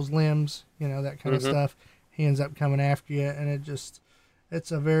on people's limbs, that kind of stuff. He ends up coming after you, and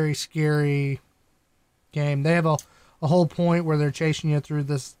it's a very scary game. They have a whole point where they're chasing you through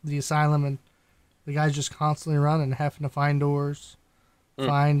the asylum, and the guy's just constantly running, having to find doors,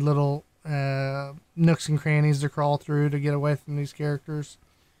 find little nooks and crannies to crawl through to get away from these characters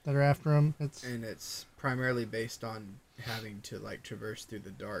that are after him. It's primarily based on having to like traverse through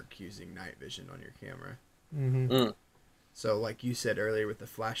the dark using night vision on your camera. So like you said earlier with the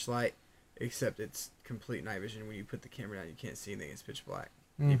flashlight, except it's complete night vision. When you put the camera down, you can't see anything. It's pitch black.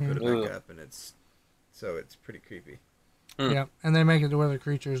 You put it back up, and it's pretty creepy. Yeah, and they make it to where the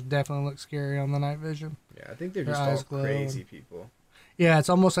creatures definitely look scary on the night vision. Yeah, I think they're just all crazy people. Yeah, it's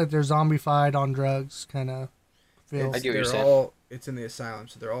almost like they're zombified on drugs, kind of feels. I get what you're saying. It's in the asylum,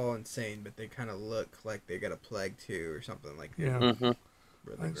 so they're all insane, but they kind of look like they got a plague too or something like that. Yeah.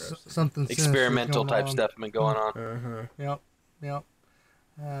 Really like gross. Something experimental type stuff been going on. Yep.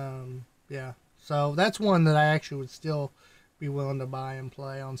 Yeah. So that's one that I actually would still be willing to buy and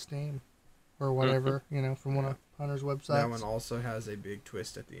play on Steam or whatever, from one of Hunter's websites. That one also has a big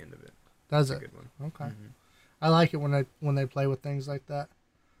twist at the end of it. Does That's it? a good one. Okay. I like it when they play with things like that.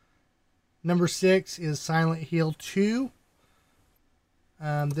 Number 6 is Silent Hill 2.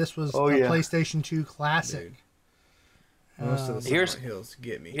 This was a PlayStation 2 classic. Most of the Silent Hills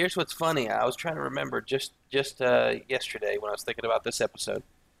get me. Here's what's funny. I was trying to remember just yesterday when I was thinking about this episode.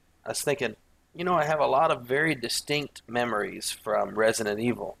 I was thinking, I have a lot of very distinct memories from Resident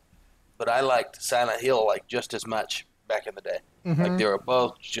Evil, but I liked Silent Hill like just as much back in the day. Like they were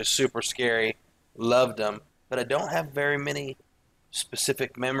both just super scary, loved them, but I don't have very many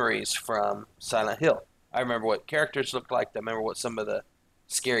specific memories from Silent Hill. I remember what characters looked like. I remember what some of the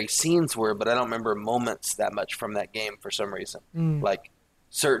scary scenes were, but I don't remember moments that much from that game for some reason. Like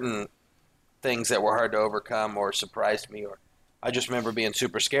certain things that were hard to overcome or surprised me, or I just remember being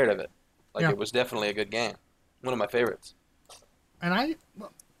super scared of it. Like it was definitely a good game. One of my favorites. And I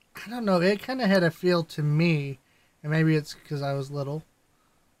don't know, it kind of had a feel to me, and maybe it's because I was little,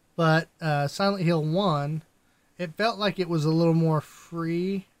 but Silent Hill 1, it felt like it was a little more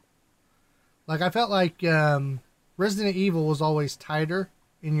free. Like I felt like Resident Evil was always tighter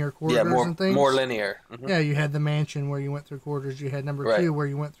in your corridors and things. More linear. Yeah, you had the mansion where you went through corridors. You had number 2 where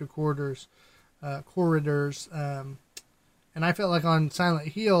you went through corridors. And I felt like on Silent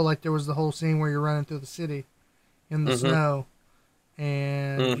Hill, like there was the whole scene where you're running through the city in the snow,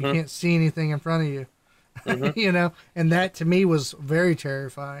 and you can't see anything in front of you. And that to me was very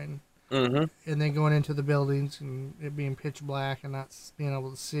terrifying. And then going into the buildings and it being pitch black and not being able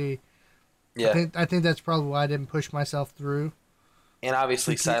to see. Yeah, I think that's probably why I didn't push myself through. And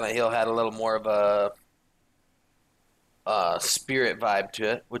obviously, Silent Hill had a little more of a spirit vibe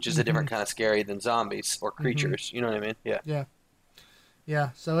to it, which is a different kind of scary than zombies or creatures. You know what I mean? Yeah.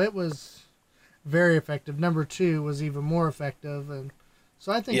 So it was very effective. Number 2 was even more effective, and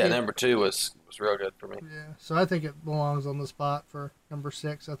so I think number 2 was real good for me. Yeah, so I think it belongs on the spot for number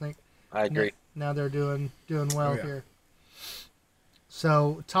 6. I think I agree. Now they're doing well here.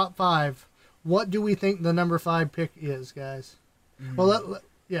 So top 5. What do we think the number 5 pick is, guys? Well,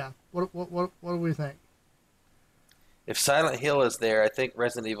 What do we think? If Silent Hill is there, I think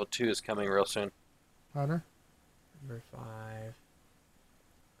Resident Evil 2 is coming real soon. Hunter? Number 5.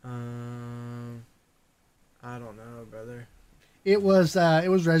 I don't know, brother. It was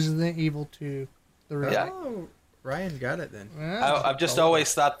Resident Evil 2. Oh, Ryan got it then. Yeah. I've just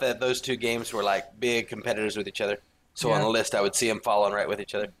always thought that those two games were like big competitors with each other. So on the list, I would see them falling right with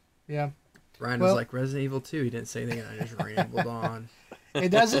each other. Yeah. Ryan was like Resident Evil 2. He didn't say anything, and I just rambled on. It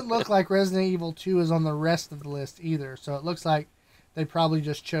doesn't look like Resident Evil 2 is on the rest of the list either. So it looks like they probably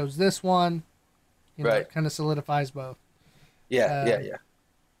just chose this one. It kind of solidifies both. Yeah.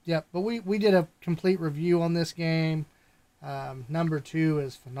 Yeah, but we did a complete review on this game. Number 2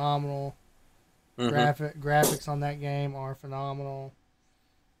 is phenomenal. Graphics on that game are phenomenal.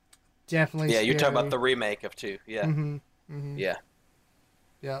 Definitely scary. You're talking about the remake of 2. Yeah. Yeah.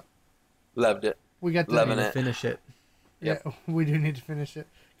 Yep. Loved it. We got to finish it. Yeah, we do need to finish it.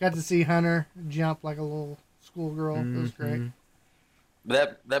 Got to see Hunter jump like a little schoolgirl. It was great.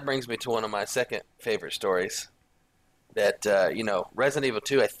 That brings me to one of my second favorite stories. That Resident Evil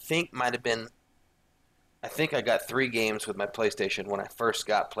 2, I think might have been I think I got 3 games with my PlayStation when I first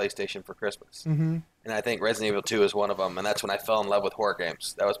got PlayStation for Christmas. Mm-hmm. And I think Resident Evil 2 is one of them, and that's when I fell in love with horror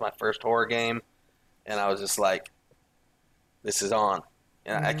games. That was my first horror game, and I was just like, this is on.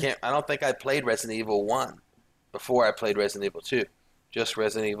 And I don't think I played Resident Evil 1 before I played Resident Evil 2. Just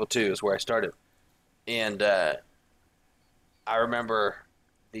Resident Evil 2 is where I started. And I remember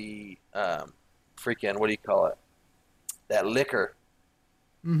the freaking, what do you call it? That liquor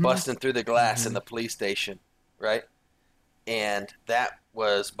busting through the glass in the police station, right? And that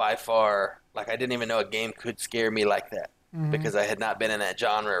was by far, like, I didn't even know a game could scare me like that because I had not been in that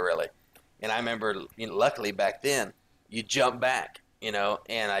genre really. And I remember, luckily back then, you jump back, and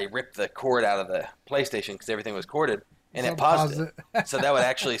I ripped the cord out of the PlayStation because everything was corded, and it paused it. So that would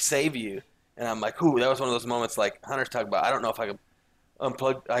actually save you. And I'm like, ooh, that was one of those moments like Hunter's talking about. I don't know if I can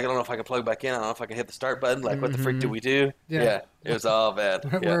unplug. I don't know if I can plug back in. I don't know if I can hit the start button. Like, what the freak do we do? Yeah, it was all bad.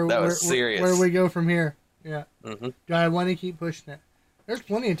 Yeah, that was serious. Where do we go from here? Yeah. Do I want to keep pushing it? There's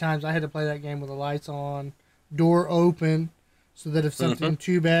plenty of times I had to play that game with the lights on, door open, so that if something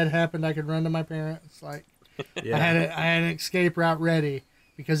too bad happened, I could run to my parents. Like, I had an escape route ready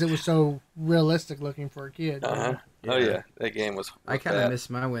because it was so realistic looking for a kid. Yeah. Oh yeah, that game was. I kind of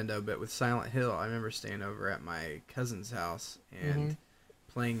missed my window, but with Silent Hill, I remember staying over at my cousin's house and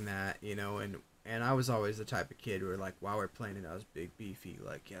playing that, and I was always the type of kid where, like, while we're playing it, I was big, beefy,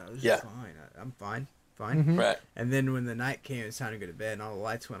 like, this is fine, I'm fine. Right. And then when the night came, it's time to go to bed, and all the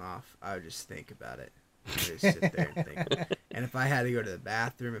lights went off, I would just think about it. I would just sit there and think. And if I had to go to the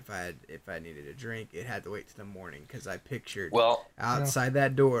bathroom, if I needed a drink, it had to wait till the morning because I pictured outside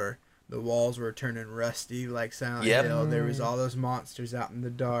that door. The walls were turning rusty like Silent Hill. There was all those monsters out in the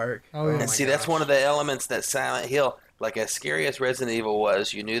dark. And see, that's one of the elements that Silent Hill, like as scary as Resident Evil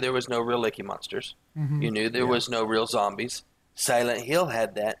was, you knew there was no real Licky monsters. You knew there was no real zombies. Silent Hill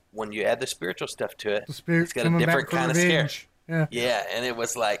had that. When you add the spiritual stuff to it, it's got a different kind of scare. Yeah, and it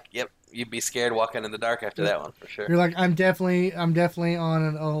was like, you'd be scared walking in the dark after that one for sure. You're like, I'm definitely on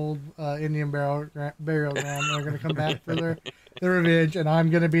an old Indian burial ground. They're gonna come back for their revenge, and I'm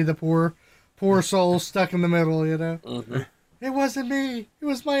gonna be the poor soul stuck in the middle. It wasn't me. It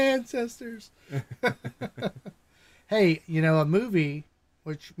was my ancestors. Hey, a movie,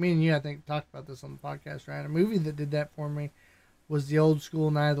 which me and you, I think, talked about this on the podcast, right? A movie that did that for me was the old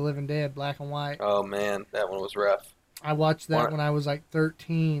school Night of the Living Dead, black and white. Oh man, that one was rough. I watched that when I was like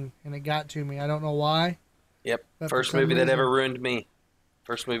 13, and it got to me. I don't know why. Yep. First movie that ever ruined me.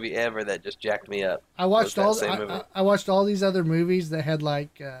 First movie ever that just jacked me up. I watched I watched all these other movies that had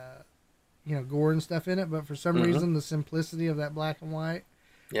like gore and stuff in it, but for some reason the simplicity of that black and white.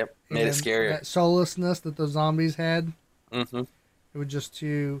 Yep. Made it scarier. That soullessness that the zombies had. It was just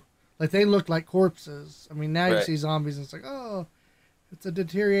too, like, they looked like corpses. I mean, now you see zombies and it's like, oh, it's a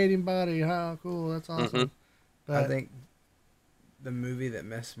deteriorating body. How cool. That's awesome. But I think the movie that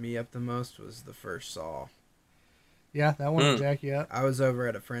messed me up the most was the first Saw. Yeah, that one would jack you up. I was over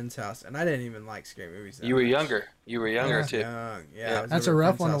at a friend's house, and I didn't even like scary movies. You were younger. You were younger, too. Yeah. That's a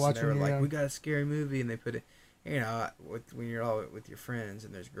rough one to watch. They were like, we got a scary movie, and they put it, when you're all with your friends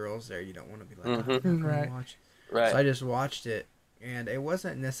and there's girls there, you don't want to be like, watch. Right. So I just watched it, and it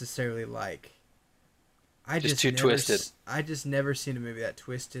wasn't necessarily like, twisted. I just never seen a movie that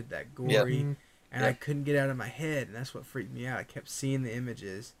twisted, that gory, and I couldn't get it out of my head, and that's what freaked me out. I kept seeing the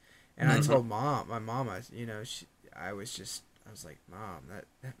images, and I told my mom, I was like, Mom,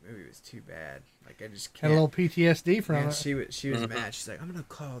 that movie was too bad. Like, I just can't. Had a little PTSD from it. She was mad. She's like, I'm gonna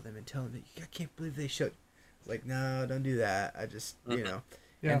call them and tell them that I can't believe they showed. I was like, no, don't do that. I just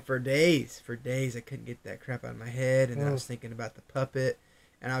And for days I couldn't get that crap out of my head, and then I was thinking about the puppet,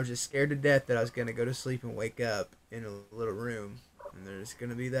 and I was just scared to death that I was gonna go to sleep and wake up in a little room, and there's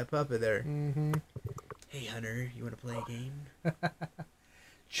gonna be that puppet there. Hey Hunter, you want to play a game?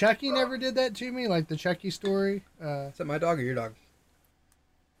 Chucky never did that to me, like the Chucky story. Is that my dog or your dog?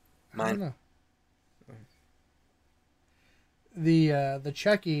 Mine. I don't know. The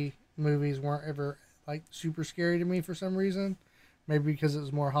Chucky movies weren't ever like super scary to me for some reason. Maybe because it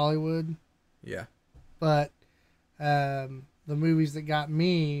was more Hollywood. Yeah. But the movies that got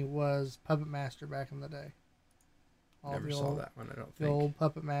me was Puppet Master back in the day. Never saw that one, I don't think. The old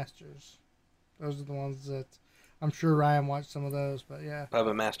Puppet Masters. Those are the ones that I'm sure Ryan watched some of those, but yeah.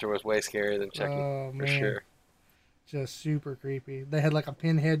 Puppet Master was way scarier than Chucky, for sure. Just super creepy. They had like a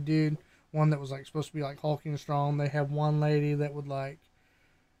pinhead dude, one that was like supposed to be like hulking strong. They had one lady that would like,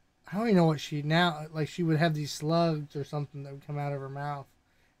 I don't even know what she would have these slugs or something that would come out of her mouth,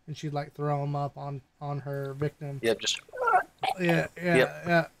 and she'd like throw them up on her victim. Yep, just. Yeah.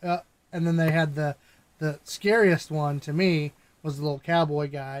 And then they had the scariest one to me was the little cowboy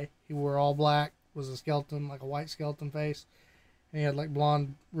guy. He wore all black, was a skeleton, like a white skeleton face, and he had like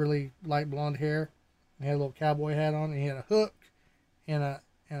blonde, really light blonde hair, and he had a little cowboy hat on, and he had a hook, and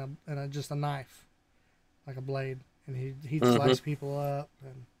just a knife, like a blade, and he'd slice people up,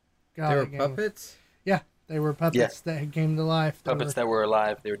 and God, they were puppets. They were puppets that had came to life. Puppets that were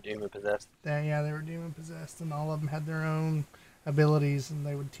alive. They were demon possessed. They were demon possessed, and all of them had their own abilities, and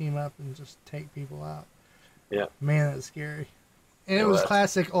they would team up and just take people out. Yeah, man, that was scary. And it was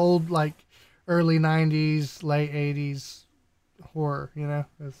classic old, like early '90s, late '80s horror. You know,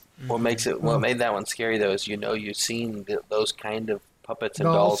 what made that one scary though is you've seen those kind of puppets and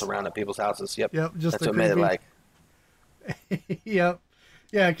dolls around at people's houses. Yep. Just that's what made it like. Yep.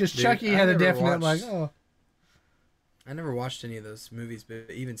 Yeah, because Chucky had a definite I never watched any of those movies, but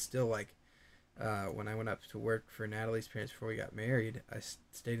even still, like, when I went up to work for Natalie's parents before we got married, I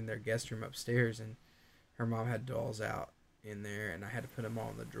stayed in their guest room upstairs, and her mom had dolls out in there, and I had to put them all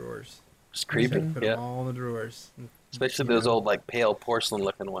in the drawers. It's creepy. Put them all in the drawers. Especially those old, like, pale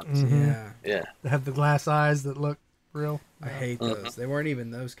porcelain-looking ones. Mm-hmm. Yeah. They have the glass eyes that look real. I hate those. They weren't even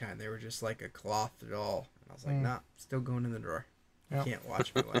those kind. They were just like a cloth doll. And I was like, nah, still going in the drawer. You can't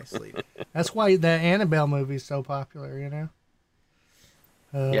watch me while I sleep. That's why the Annabelle movie is so popular, you know?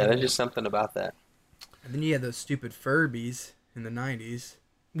 Yeah, there's just something about that. And then you had those stupid Furbies in the 90s.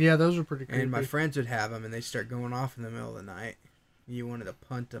 Yeah, those were pretty creepy. And my friends would have them, and they start going off in the middle of the night. You wanted to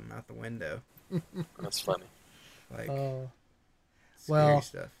punt them out the window. That's funny. Like, scary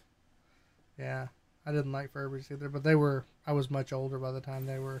stuff. Yeah, I didn't like Furbies either, but I was much older by the time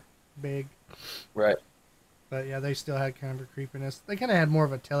they were big. Right. But yeah, they still had kind of a creepiness. They kind of had more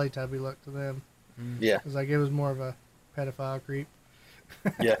of a Teletubby look to them. Yeah. Because like it was more of a pedophile creep.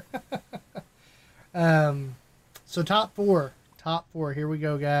 Yeah. So top four. Here we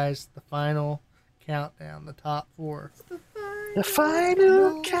go, guys. The final countdown. The top four. The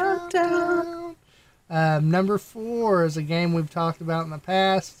final countdown. Number 4 is a game we've talked about in the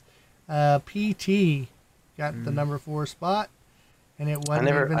past. PT got the number 4 spot, and it wasn't.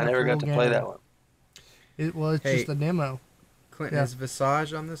 I never got to play that one. It was just a demo. Clinton, is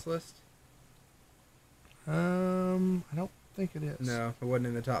Visage on this list? I don't think it is. No, it wasn't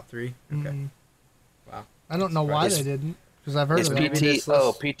in the top 3. Okay. Wow. I don't know why they didn't, because I've heard of it. PT.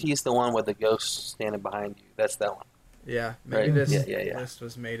 PT is the one with the ghost standing behind you. That's that one. Yeah, maybe this list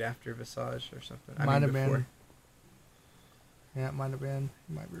was made after Visage or something. Might have been. Yeah, it might have been.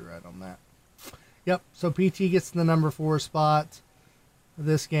 You might be right on that. Yep. So PT gets the number 4 spot.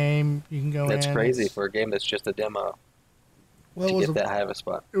 This game, you can go in. That's crazy for a game that's just a demo. Well, to get that high of a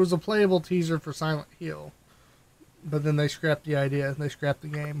spot. It was a playable teaser for Silent Hill, but then they scrapped the idea. They scrapped the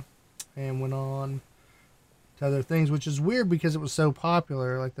game and went on to other things, which is weird because it was so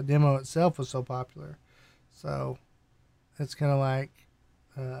popular. Like the demo itself was so popular. So it's kind of like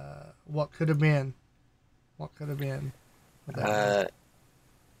what could have been. What could have been.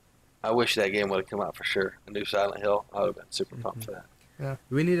 I wish that game would have come out for sure. A new Silent Hill. I would have been super pumped for that. Yeah.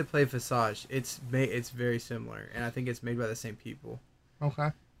 We need to play Visage. It's very similar, and I think it's made by the same people. Okay.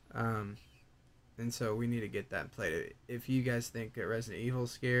 And so we need to get that played. If you guys think that Resident Evil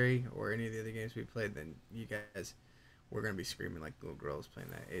is scary or any of the other games we played, then we're gonna be screaming like little girls playing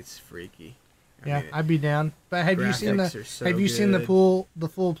that. It's freaky. I mean, I'd be down. But have you seen the full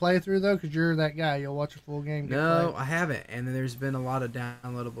playthrough though? Because you're that guy. You'll watch a full game. No, I haven't. And then there's been a lot of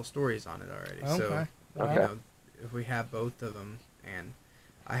downloadable stories on it already. Okay. So you know, if we have both of them, and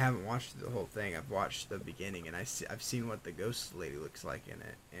I haven't watched the whole thing. I've watched the beginning, and I've seen what the ghost lady looks like in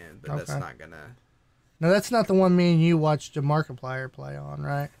it, but that's not gonna. No, that's not the one me and you watched a Markiplier play on,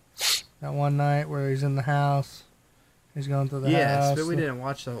 right? That one night where he's in the house. He's going through the house. Yes, but we didn't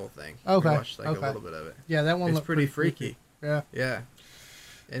watch the whole thing. Okay. We watched a little bit of it. Yeah, that one it's looked pretty freaky. Yeah. Yeah.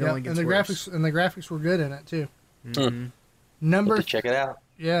 It only gets worse. The graphics were good in it too. Mm-hmm. Check it out.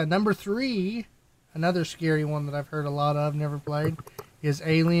 Yeah, number 3, another scary one that I've heard a lot of, never played, is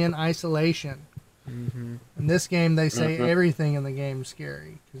Alien Isolation. Mm-hmm. In this game, they say everything in the game is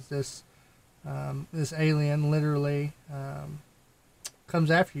scary because this alien literally comes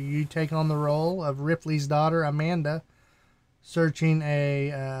after you. You take on the role of Ripley's daughter, Amanda, searching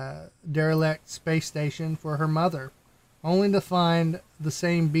a derelict space station for her mother, only to find the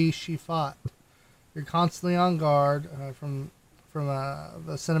same beast she fought. You're constantly on guard from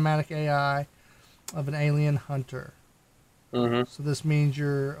the cinematic AI of an alien hunter. Mm-hmm. So this means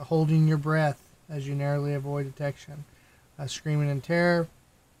you're holding your breath as you narrowly avoid detection, screaming in terror.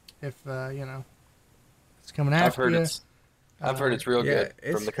 If it's coming after you. I've heard it's real good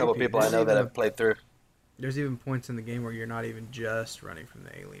from the couple people I know that have played through. There's even points in the game where you're not even just running from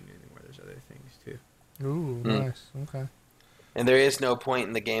the alien anymore. There's other things too. Ooh, nice. Okay. And there is no point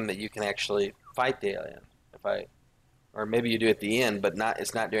in the game that you can actually fight the alien. Or maybe you do at the end, but not.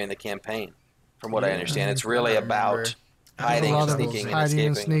 It's not during the campaign, from what I understand. It's really I don't remember. about I There's a think hiding, lot of so. sneaking, and hiding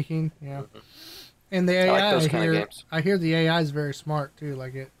and escaping. sneaking. Yeah. Mhm. And the I AI, like those I kind of hear, games. I hear the AI is very smart too.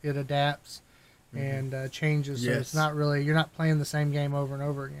 Like it adapts and changes, so it's Yes. not really you're not playing the same game over and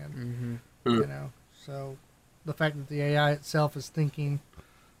over again. Mm-hmm. You know, so the fact that the AI itself is thinking,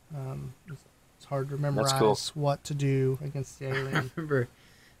 it's hard to memorize cool. what to do against the I alien. remember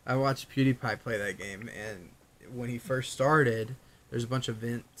I watched PewDiePie play that game, and when he first started, there's a bunch of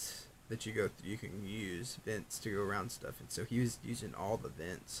vents that you go through. You can use vents to go around stuff, and so he was using all the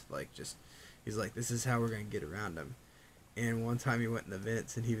vents. He's like, this is how we're gonna get around them. And one time he went in the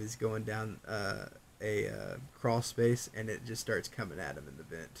vents, and he was going down a crawl space, and it just starts coming at him in the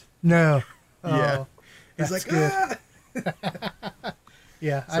vent. No. Yeah. Oh, He's that's like, good. ah!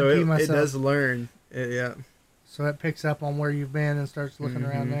 Yeah, So I pee it myself. does learn. Yeah. So it picks up on where you've been and starts looking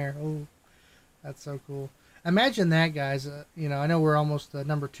around Mhm. there. Oh, that's so cool. Imagine that, guys. I know we're almost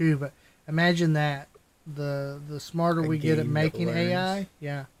number 2, but imagine that. The smarter A we get at game that making learns. AI,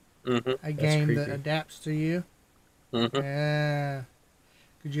 yeah, Mm-hmm. a game that creepy. adapts to you. Mm-hmm. Yeah.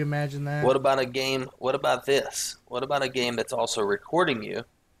 Could you imagine that? What about a game? What about this? What about a game that's also recording you,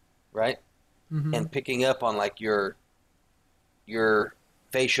 right? Mhm. And picking up on like your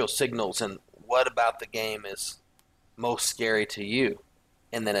facial signals, and what about the game is most scary to you,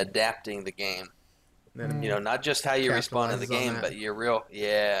 and then adapting the game. Then You know, not just how you respond to the Capitalizes on game, that. but your real,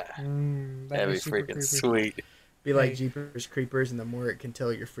 yeah, That'd that'd be super freaking creepy. sweet. be like Hey. Jeepers Creepers, and the more it can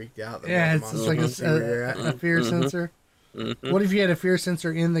tell you're freaked out, the Yeah, more it's the just monster like can Mhm. see where you're at. a fear Mhm. sensor. Mm-hmm. What if you had a fear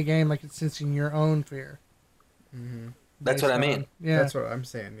sensor in the game, like it's sensing your own fear? Mm-hmm. That's based what I on- mean. Yeah. That's what I'm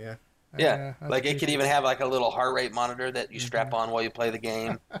saying. Yeah. Yeah, that's like it could creepy. even have like a little heart rate monitor that you strap on while you play the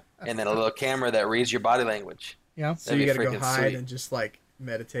game, and then a little camera that reads your body language. Yeah. So That'd you be got to go freaking hide sweet. and just like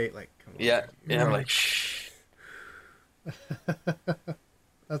meditate. Like, come on. Yeah, yeah, I'm Right. like, shh.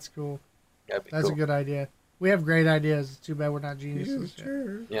 That's cool. That'd be That's cool. a good idea. We have great ideas. It's too bad we're not geniuses. yet.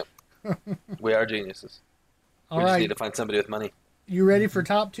 Sure. We are geniuses. All We just right. need to find somebody with money. You ready for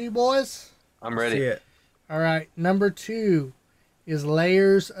top 2, boys? I'm See ready. it. All right. Number 2 is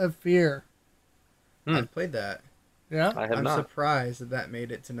Layers of Fear. I've played that. Yeah. I have I'm not. surprised that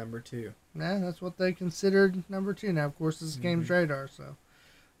made it to number 2. Yeah, that's what they considered number 2. Now, of course, this is Games Radar, so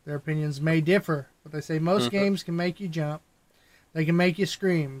their opinions may differ. But they say most Mhm. games can make you jump. They can make you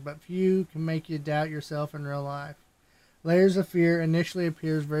scream, but few can make you doubt yourself in real life. Layers of Fear initially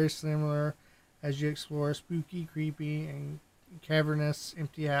appears very similar as you explore a spooky, creepy, and cavernous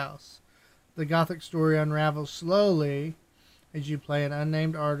empty house. The gothic story unravels slowly as you play an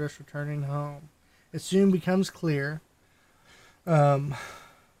unnamed artist returning home. It soon becomes clear.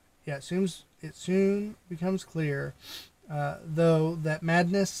 It soon becomes clear, though, that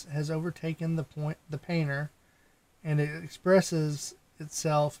madness has overtaken the painter, and it expresses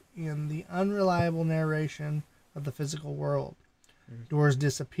itself in the unreliable narration of the physical world. Doors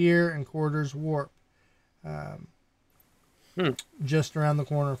disappear and corridors warp. Just around the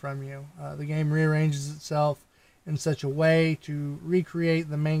corner from you. The game rearranges itself in such a way to recreate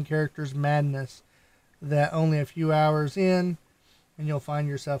the main character's madness that only a few hours in, and you'll find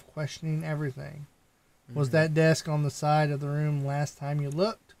yourself questioning everything. Was that desk on the side of the room last time you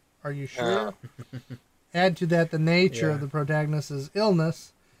looked? Are you sure? Add to that the nature Yeah. of the protagonist's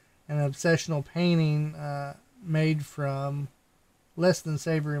illness, an obsessional painting made from less than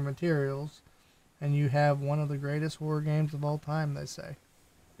savory materials, and you have one of the greatest horror games of all time, they say.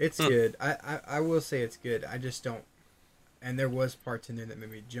 It's good. I will say it's good. I just don't. And there was parts in there that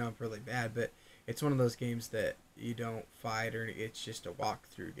made me jump really bad, but it's one of those games that you don't fight or it's just a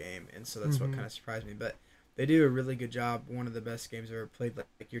walkthrough game, and so that's what kind of surprised me. But they do a really good job. One of the best games I've ever played, like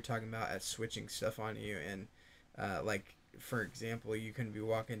you're talking about, at switching stuff on you. And like for example, you can be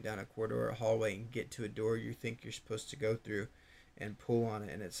walking down a corridor or a hallway and get to a door you think you're supposed to go through, and pull on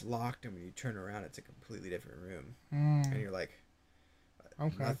it, and it's locked. And when you turn around, it's a completely different room, and you're like,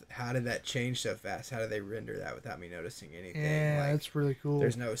 Okay. how did that change so fast? How did they render that without me noticing anything? Yeah, Like, that's really cool.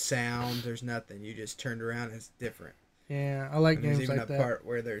 there's no sound, there's nothing. You just turned around and it's different. Yeah, I like And there's games even like a that. part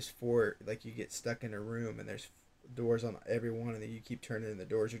where there's 4, like you get stuck in a room and there's doors on every one, and then you keep turning and the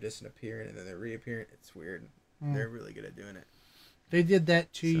doors are disappearing and then they're reappearing. It's weird. They're really good at doing it. They did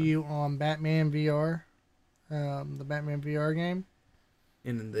that to So- you on Batman VR, the Batman VR game.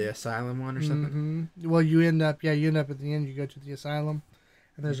 In the asylum one or something. Well, you end up at the end. You go to the asylum,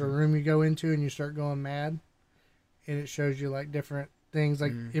 and there's a room you go into, and you start going mad, and it shows you like different things.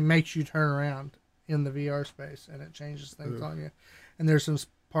 Like it makes you turn around in the VR space, and it changes things on you. And there's some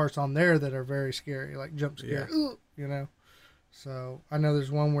parts on there that are very scary, like jump scare. Yeah. You know, So I know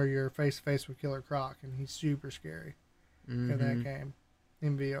there's one where you're face to face with Killer Croc, and he's super scary in that game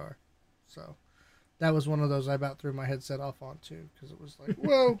in VR. So that was one of those I about threw my headset off on too, because it was like,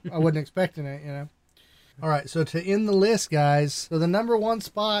 whoa, I wasn't expecting it, you know. All right, so to end the list, guys, so the number one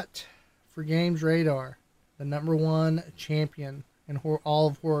spot for Games Radar, the number one champion in all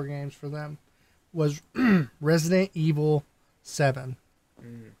of horror games for them, was Resident Evil 7.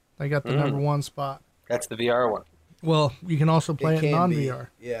 They got the number one spot. That's the VR one. Well, you can also play it non-VR.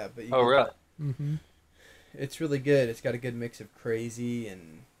 Yeah, but oh, really? Mm-hmm. It's really good. It's got a good mix of crazy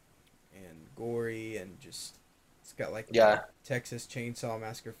and gory, and just it's got like the Texas Chainsaw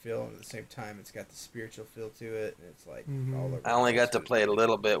Massacre feel, and at the same time it's got the spiritual feel to it, and it's like all over. I only got to play it a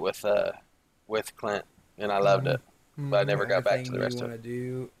little bit with Clint, and I loved it, but I never got back to the rest of it. What you want to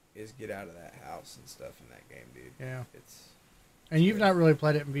do is get out of that house and stuff in that game, dude. Yeah, it's. And you've not really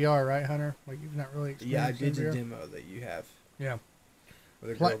played it in VR, right, Hunter? Like, you've not really experienced it. Yeah, I did the demo that you have. Yeah.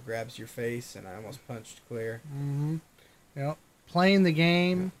 Where the girl grabs your face, and I almost punched Claire. Mm-hmm. Yep. Playing the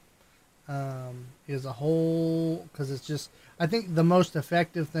game is a whole... Because it's just... I think the most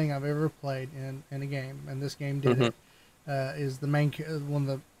effective thing I've ever played in a game, and this game did it, is the one of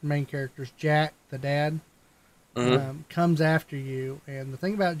the main characters, Jack, the dad, comes after you. And the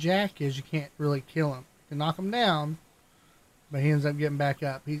thing about Jack is you can't really kill him. You can knock him down, but he ends up getting back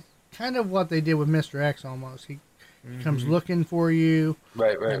up. He's kind of what they did with Mr. X almost. He comes looking for you.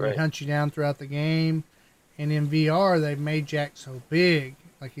 Right. He hunts you down throughout the game. And in VR, they've made Jack so big.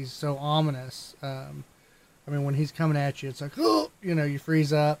 Like, he's so ominous. I mean, when he's coming at you, it's like, oh, you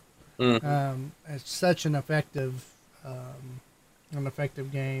freeze up. It's such an effective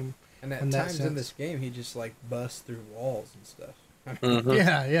game. And at times in this game, he just, like, busts through walls and stuff.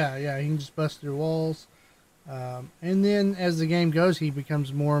 Yeah. He can just bust through walls. And then as the game goes, he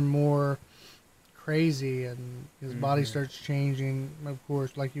becomes more and more crazy, and his body starts changing, of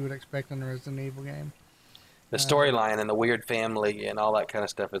course, like you would expect in a Resident Evil game. The storyline and the weird family and all that kind of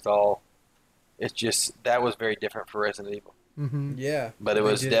stuff it's just, that was very different for Resident Evil. Yeah. But it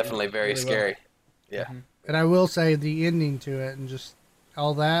was definitely very scary. Yeah. And I will say the ending to it and just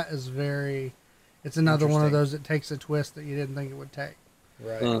all that is it's another one of those that takes a twist that you didn't think it would take.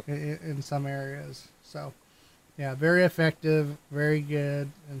 Right. In some areas. So, yeah, very effective, very good,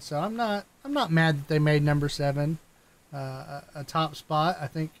 and so I'm not mad that they made number 7 a top spot. I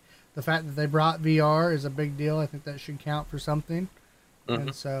think the fact that they brought VR is a big deal. I think that should count for something,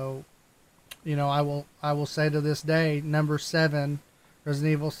 and so, I will say to this day, number 7,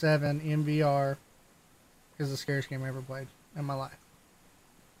 Resident Evil 7 in VR, is the scariest game I ever played in my life.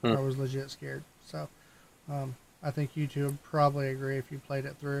 I was legit scared. So, I think you two would probably agree if you played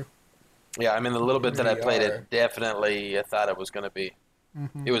it through. Yeah, I mean, the little bit that I played it, definitely I thought it was going to be.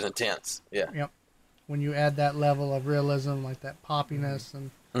 It was intense, yeah. Yep. When you add that level of realism, like that poppiness and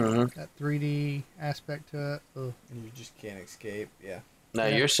that 3D aspect to it. Ugh. And you just can't escape, yeah. Now,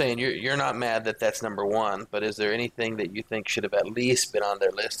 you're saying you're not mad that that's number 1, but is there anything that you think should have at least been on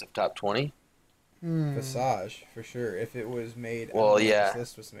their list of top 20? Visage, for sure. If it was made, this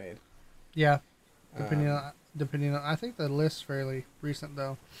list was made. Yeah, depending on, I think the list's fairly recent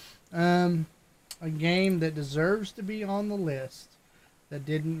though. A game that deserves to be on the list that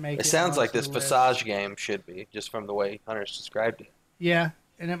didn't make it. It sounds like this list. Visage game should be, just from the way Hunter's described it. Yeah,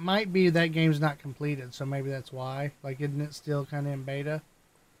 and it might be that game's not completed, so maybe that's why. Like, isn't it still kind of in beta?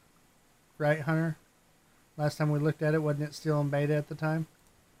 Right, Hunter? Last time we looked at it, wasn't it still in beta at the time?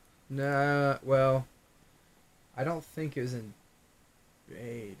 No, well, I don't think it was in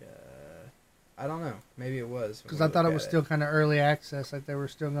beta. I don't know. Maybe it was. Because I thought it was still kind of early access. Like, they were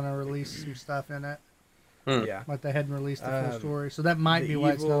still going to release some stuff in it. Yeah. Like, they hadn't released the full story. So that might be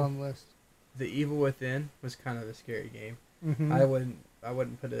why it's not on the list. The Evil Within was kind of a scary game. I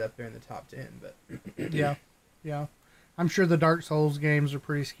wouldn't put it up there in the top 10, but... Yeah. I'm sure the Dark Souls games are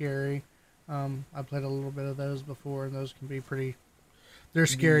pretty scary. I played a little bit of those before, and those can be pretty... They're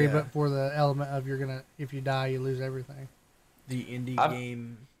scary, but for the element of if you die, you lose everything. The indie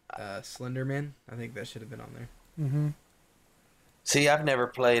game Slenderman, I think that should have been on there. See, I've never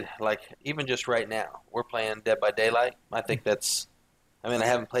played, like, even just right now, we're playing Dead by Daylight. I think I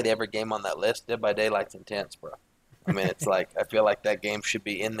haven't played every game on that list. Dead by Daylight's intense, bro. I mean, it's like, I feel like that game should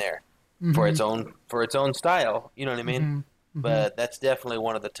be in there for its own style, you know what I mean? But that's definitely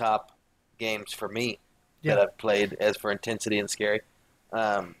one of the top games for me that I've played as for intensity and scary.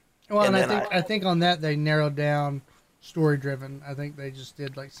 And I think on that they narrowed down story driven. I think they just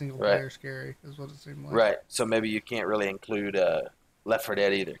did like single player scary is what it seemed like. Right. So maybe you can't really include Left 4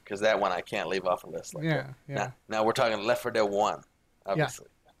 Dead either, because that one I can't leave off a list like that. Yeah. Now we're talking Left 4 Dead 1, obviously,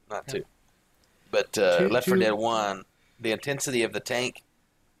 not 2. But Left 4 Dead 1, the intensity of the tank.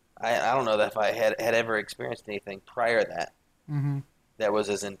 I don't know that if I had ever experienced anything prior to that Mm-hmm. that was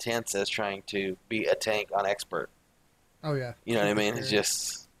as intense as trying to be a tank on expert. Oh yeah. You know what I Super mean? scary. It's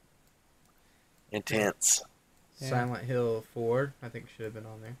just intense. Yeah. Silent Hill 4, I think should have been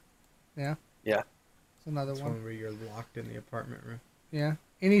on there. Yeah. Yeah. It's another It's one. one where you're locked in the apartment room. Yeah.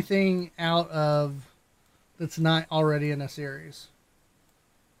 Anything out of that's not already in a series.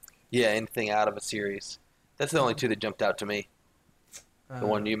 Yeah, anything out of a series. That's the only two that jumped out to me. The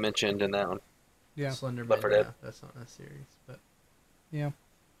one you mentioned and that one. Yeah. Slenderman, Left 4 Dead. yeah, that's not a series, but Yeah.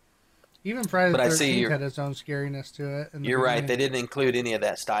 Even Friday But the I see 13th you're, had its own scariness to it. In the you're right. beginning. They didn't include any of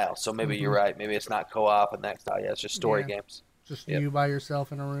that style. So maybe you're Mhm. right. Maybe it's not co-op and that style. Yeah, it's just story Yeah. games. Just Yep. you by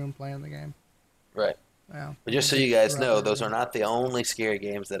yourself in a room playing the game. Right. Yeah. But just so you guys know, those are not the only scary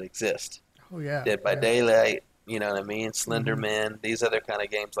games that exist. Oh yeah. Dead by yeah. Daylight, you know what I mean? Slender Man, these other kind of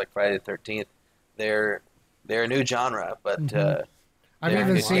games like Friday the 13th, they're a new genre, but Mhm. I've they're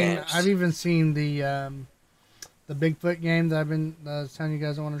even good seen. games. I've even seen the Bigfoot game that I've been telling you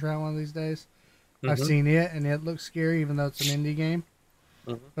guys I want to try one of these days. I've Mhm. seen it, and it looks scary, even though it's an indie game.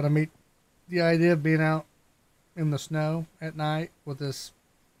 Mhm. But I mean, the idea of being out in the snow at night with this,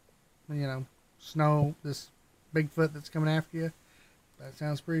 this Bigfoot that's coming after you, that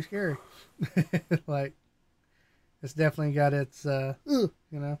sounds pretty scary. Like, it's definitely got its, its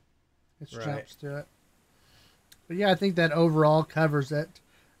Right. jumps to it. But yeah, I think that overall covers it.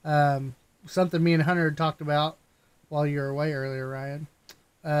 Something me and Hunter had talked about while you were away earlier, Ryan.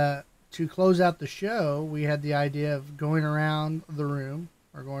 To close out the show, we had the idea of going around the room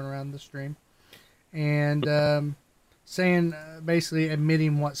or going around the stream and saying, basically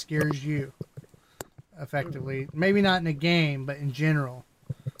admitting what scares you effectively. Maybe not in a game, but in general.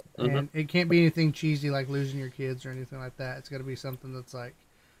 Mhm. And it can't be anything cheesy like losing your kids or anything like that. It's got to be something that's like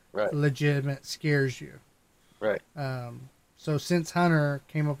Right. legitimate, scares you. Right. So since Hunter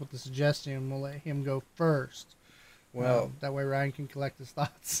came up with the suggestion, we'll let him go first. well, That way Ryan can collect his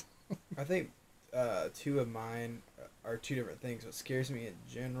thoughts. I think two of mine are two different things. What scares me in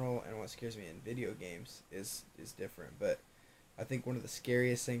general and what scares me in video games is different. But I think one of the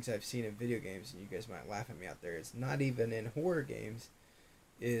scariest things I've seen in video games, and you guys might laugh at me out there, it's not even in horror games,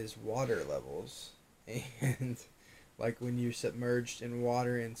 is water levels. And like when you're submerged in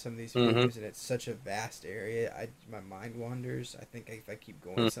water in some of these video Mhm. games and it's such a vast area, my mind wanders. I think if I keep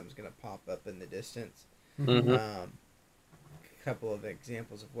going, something's going to pop up in the distance. Mhm. A couple of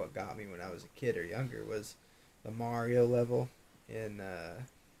examples of what got me when I was a kid or younger was the Mario level in I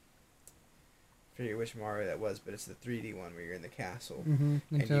forget which Mario that was, but it's the 3D one where you're in the castle and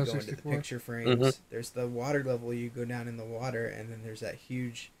you Nintendo go into the 64. picture frames. There's the water level, you go down in the water, and then there's that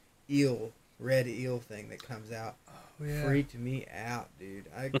huge red eel thing that comes out. Oh, yeah. Freaked me out, dude.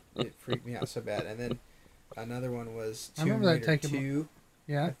 It freaked me out so bad. And then another one was I Tomb remember that Raider taking 2.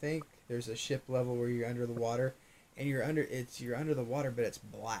 I Yeah. think there's a ship level where you're under the water, and you're under the water, but it's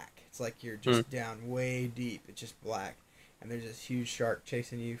black. It's like you're just down way deep. It's just black, and there's this huge shark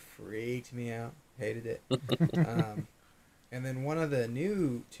chasing you. Freaked me out. Hated it. And then one of the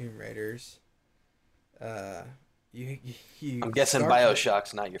new Tomb Raiders, you I'm guessing start-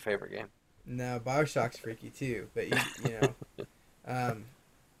 BioShock's not your favorite game. No, BioShock's freaky too, but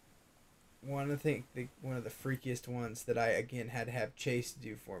one of the freakiest ones that I again had to have Chase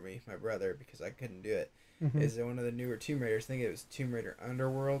do for me, my brother, because I couldn't do it, Mhm. is one of the newer Tomb Raiders. I think it was Tomb Raider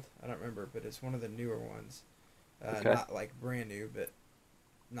Underworld. I don't remember, but it's one of the newer ones. Okay. Not like brand new, but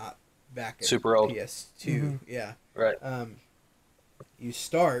not back at Super old. PS2. Mhm. Yeah. Right. You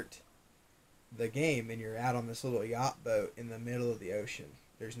start the game and you're out on this little yacht boat in the middle of the ocean.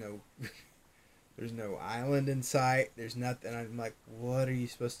 There's no there's no island in sight. There's nothing. I'm like, what are you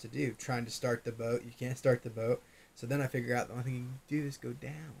supposed to do? Trying to start the boat. You can't start the boat. So then I figure out the only thing you can do is go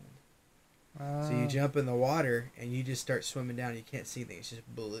down. So you jump in the water and you just start swimming down. You can't see anything. It's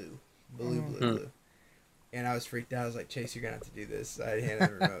just blue. Blue. And I was freaked out. I was like, Chase, you're going to have to do this. I handed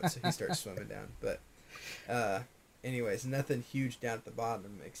him the remote, so he starts swimming down. But anyways, nothing huge down at the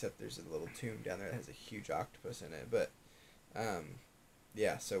bottom except there's a little tomb down there that has a huge octopus in it. But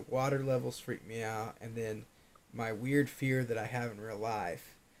yeah, so water levels freak me out. And then my weird fear that I have in real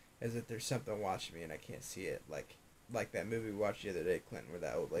life is that there's something watching me and I can't see it. Like that movie we watched the other day, Clinton, where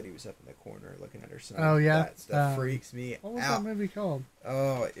that old lady was up in the corner looking at her son. Oh, yeah? That stuff freaks me What was out. that movie called?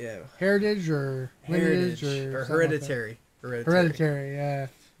 Oh, yeah. Heritage or Lineage or something like that? Hereditary. Hereditary, yeah. That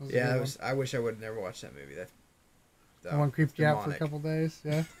was a Yeah, good one. I wish I would have never watched that movie. That The one creeped you out for a demonic. couple days,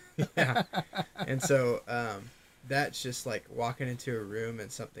 yeah. Yeah. And so that's just like walking into a room and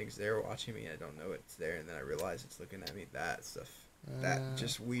something's there watching me. I don't know it's there, and then I realize it's looking at me. That stuff. That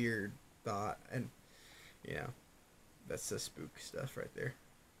just weird thought, and you know. that's the spook stuff right there.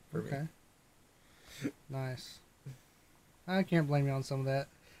 Okay. Nice. I can't blame you on some of that.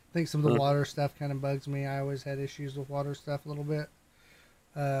 I think some of the water stuff kind of bugs me. I always had issues with water stuff a little bit.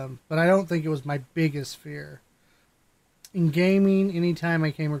 But I don't think it was my biggest fear. In gaming, anytime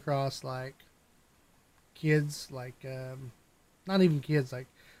I came across like kids, like not even kids, like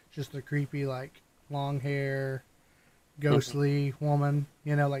just the creepy, like long hair, ghostly woman,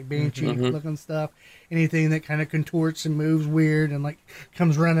 you know, like banshee looking stuff. Anything that kind of contorts and moves weird and like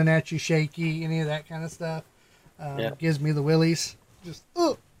comes running at you shaky, any of that kind of stuff gives me the willies. Just,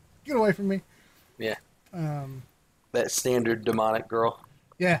 oh, get away from me. Yeah. That standard demonic girl.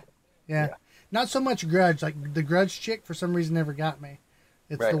 Yeah. Not so much Grudge. Like the Grudge chick, for some reason, never got me.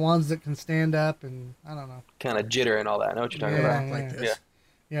 It's the ones that can stand up and I don't know. Kind of jitter and all that. I know what you're talking about. Like this.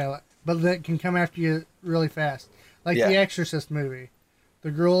 Yeah, but that can come after you really fast. Like the Exorcist movie.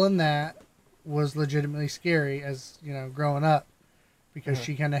 The girl in that was legitimately scary as, you know, growing up. Because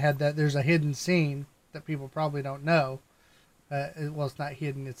she kind of had that. There's a hidden scene that people probably don't know. Well, it's not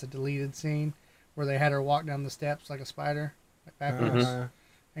hidden. It's a deleted scene where they had her walk down the steps like a spider. Like backwards.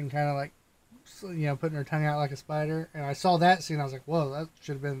 And kind of like, you know, putting her tongue out like a spider. And I saw that scene. I was like, whoa, that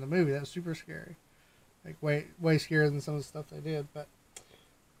should have been in the movie. That was super scary. Like way scarier than some of the stuff they did. But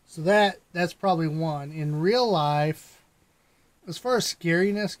so that's probably one. In real life, as far as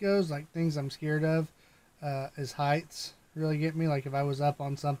scariness goes, like things I'm scared of, is heights really get me. Like if I was up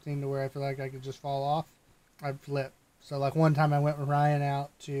on something to where I feel like I could just fall off, I'd flip. So like one time I went with Ryan out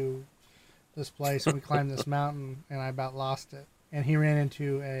to this place and we climbed this mountain and I about lost it. And he ran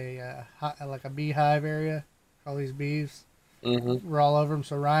into like a beehive area. All these bees were all over him.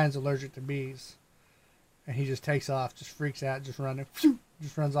 So Ryan's allergic to bees. And he just takes off, just freaks out, just running.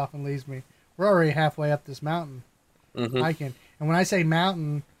 Just runs off and leaves me. We're already halfway up this mountain hiking. And when I say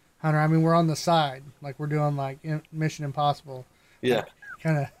mountain, Hunter, I mean we're on the side. Like we're doing like Mission Impossible. Yeah. Like,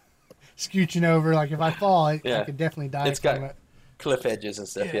 kind of scooching over. Like if I fall, I could definitely die from it. Cliff edges and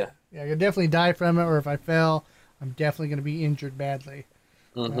stuff, yeah. Yeah, I could definitely die from it. Or if I fell, I'm definitely going to be injured badly.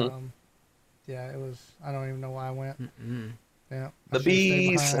 Yeah, it was. I don't even know why I went. Yeah, the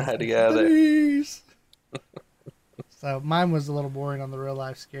bees. I had to get out of there. Bees. So mine was a little boring on the real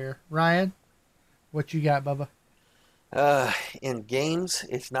life scare. Ryan, what you got, Bubba? In games,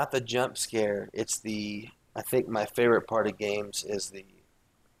 it's not the jump scare. It's I think my favorite part of games is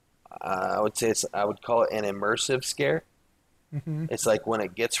I would call it an immersive scare. It's like when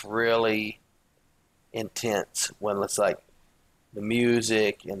it gets really intense, when it's like the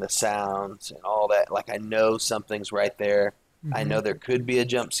music and the sounds and all that. Like I know something's right there. I know there could be a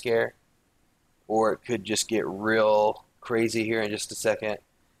jump scare, or it could just get real crazy here in just a second.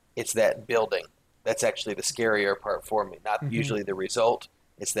 It's that building. That's actually the scarier part for me. Not usually the result.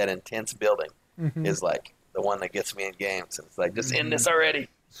 It's that intense building is like the one that gets me in games. And it's like, just end this already.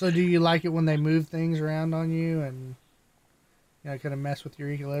 So do you like it when they move things around on you and, you know, kind of mess with your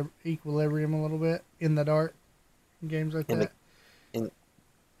equilibrium a little bit in the dark in games like that?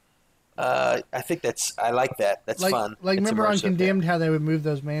 I think I like that. That's like, fun. Like, it's remember on Condemned how they would move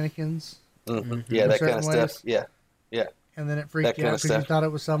those mannequins? Yeah, that kind of stuff. Yeah. And then it freaked you out because you thought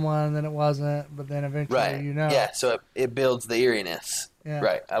it was someone, and then it wasn't, but then eventually you know. Yeah, so it builds the eeriness. Yeah.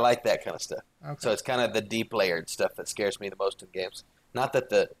 Right. I like that kind of stuff. Okay. So it's kind of the deep layered stuff that scares me the most in games. Not that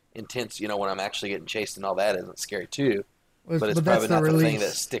the intense, you know, when I'm actually getting chased and all that isn't scary too. But it's probably not the thing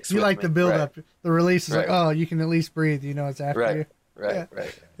that sticks with me. You like the build up. The release is like, oh, you can at least breathe. You know it's after you. Right.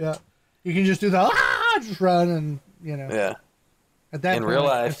 Yeah. You can just do the, just run and, you know. Yeah. At that point, real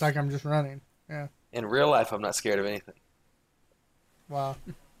life, it's like I'm just running. Yeah. In real life, I'm not scared of anything. Wow.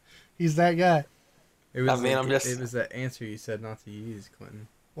 He's that guy. It was that answer you said not to use, Clinton.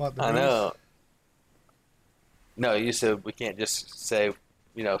 What, I know. No, you said we can't just say,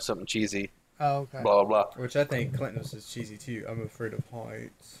 you know, something cheesy. Oh, okay. Blah, blah, blah. Which I think Clinton was cheesy, too. I'm afraid of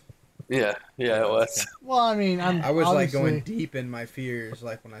heights. Yeah, it was. Well, I mean, I was like going deep in my fears,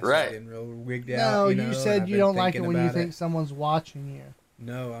 like when I started getting real wigged out. No, you said you don't like it when you think someone's watching you.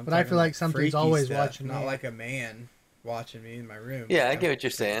 No, but I feel like something's always watching me. Not like a man watching me in my room. Yeah, I get what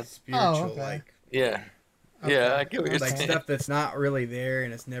you're saying. Spiritual, like. Yeah. Okay. Yeah, I get what you're saying. Like stuff that's not really there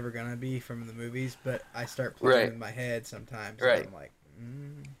and it's never gonna be from the movies, but I start playing in my head sometimes. Right. And I'm like,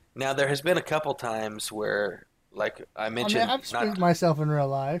 Now there has been a couple times where, like I mentioned, I've spooked myself in real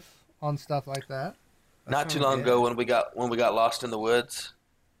life on stuff like that. Not too long ago when we got lost in the woods.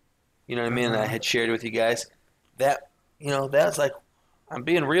 You know what I mean? And I had shared with you guys that, you know, that was like, I'm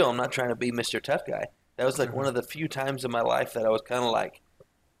being real. I'm not trying to be Mr. Tough Guy. That was like one of the few times in my life that I was kind of like,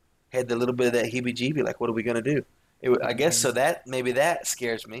 had a little bit of that heebie-jeebie, like, what are we going to do? I guess so that, maybe that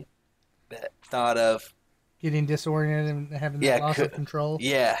scares me. That thought of getting disoriented and having that loss of control.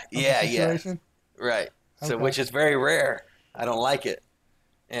 Yeah. Right. So, which is very rare. I don't like it.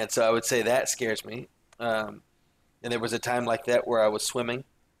 And so I would say that scares me. And there was a time like that where I was swimming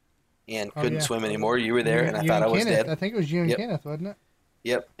and couldn't swim anymore. You were there, and I thought I was dead. I think it was you and Kenneth, wasn't it?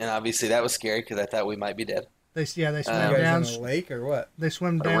 Yep. And obviously that was scary because I thought we might be dead. They swam down a lake or what? They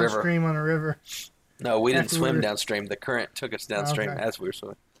swam downstream on a river. No, we didn't swim downstream. The current took us downstream as we were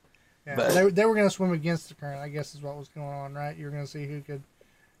swimming. Yeah, but they were going to swim against the current, I guess is what was going on, right? You were going to see who could.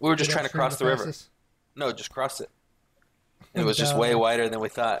 We were just trying to cross the river. No, just cross it. And it was just way wider than we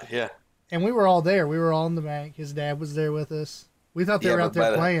thought. Yeah. And we were all there. We were all on the bank. His dad was there with us. We thought they were out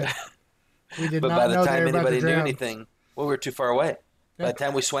there playing. We did not know they were about to drown. But by the time anybody knew anything, we were too far away. By the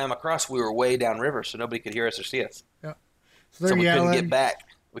time we swam across, we were way downriver, so nobody could hear us or see us. Yeah. So we couldn't get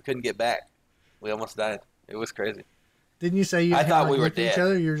back. We almost died. It was crazy. Didn't you say I thought we were dead? Each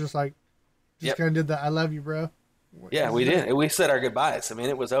other? You were just like, kind of did the "I love you, bro." Yeah, we did. We said our goodbyes. I mean,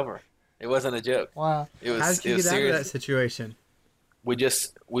 it was over. It wasn't a joke. Wow. It was. How did you get out of that situation?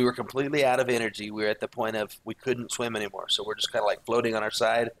 We were completely out of energy. We were at the point of we couldn't swim anymore, so we're just kind of like floating on our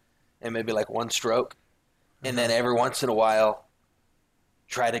side, and maybe like one stroke, and then every once in a while,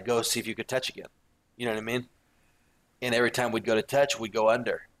 try to go see if you could touch again. You know what I mean? And every time we'd go to touch, we'd go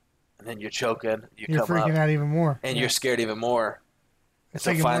under. And then you're choking, you're come freaking out even more. And you're scared even more. And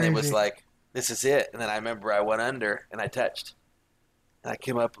so finally it was like, this is it. And then I remember I went under and I touched. And I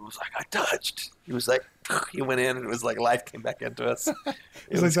came up and was like, I touched. He was like, he went in and it was like life came back into us.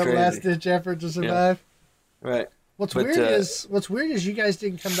 It was like the last ditch effort to survive. Yeah. Right. What's weird is you guys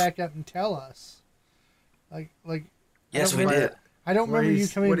didn't come back up and tell us. Like yes, we did. I don't remember you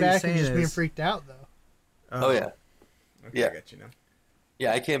coming back and just being freaked out though. Oh yeah. Okay, I got you now.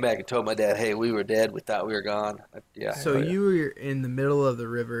 Yeah, I came back and told my dad, hey, we were dead. We thought we were gone. Yeah. So you were in the middle of the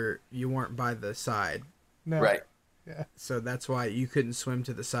river. You weren't by the side. No. Right. Yeah. So that's why you couldn't swim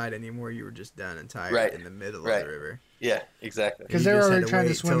to the side anymore. You were just done and tired in the middle of the river. Yeah, exactly. Because they were already trying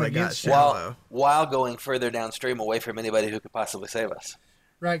to swim against you. While going further downstream away from anybody who could possibly save us.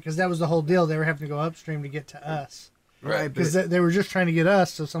 Right, because that was the whole deal. They were having to go upstream to get to us. Right. Because they were just trying to get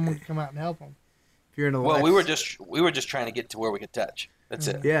us so someone could come out and help them. If you're in a we were just trying to get to where we could touch. That's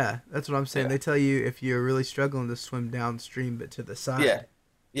it. Yeah, that's what I'm saying. Yeah. They tell you if you're really struggling to swim downstream but to the side.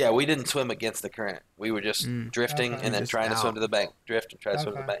 Yeah, we didn't swim against the current. We were just drifting and then trying to swim to the bank. Drift and try to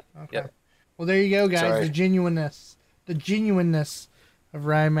swim to the bank. Okay. Yep. Well, there you go, guys. Sorry. The genuineness of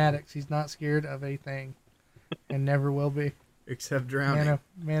Ryan Maddox. He's not scared of a thing and never will be. Except drowning.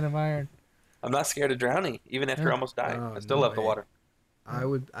 Man of iron. I'm not scared of drowning, even after almost dying. I still love the water.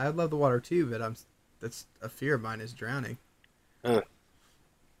 I'd love the water too, but that's a fear of mine is drowning.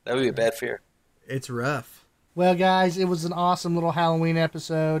 That would be a bad fear. It's rough. Well, guys, it was an awesome little Halloween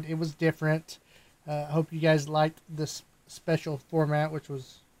episode. It was different. I hope you guys liked this special format, which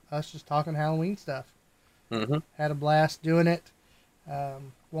was us just talking Halloween stuff. Mm-hmm. Had a blast doing it.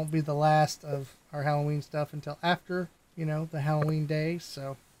 Won't be the last of our Halloween stuff until after, the Halloween day.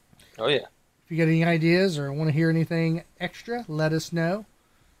 So, oh yeah. If you got any ideas or want to hear anything extra, let us know.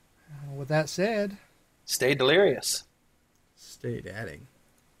 With that said, stay delirious. Stay dadding.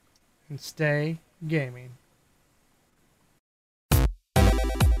 And stay gaming.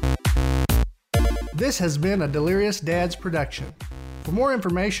 This has been a Delirious Dads production. For more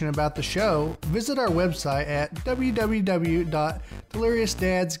information about the show, visit our website at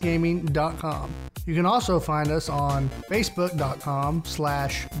www.deliriousdadsgaming.com. You can also find us on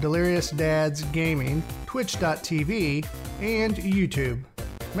facebook.com/deliriousdadsgaming, twitch.tv, and YouTube.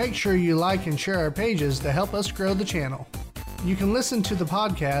 Make sure you like and share our pages to help us grow the channel. You can listen to the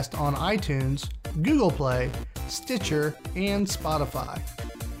podcast on iTunes, Google Play, Stitcher, and Spotify.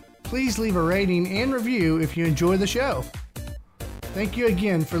 Please leave a rating and review if you enjoy the show. Thank you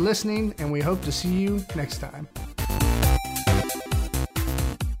again for listening, and we hope to see you next time.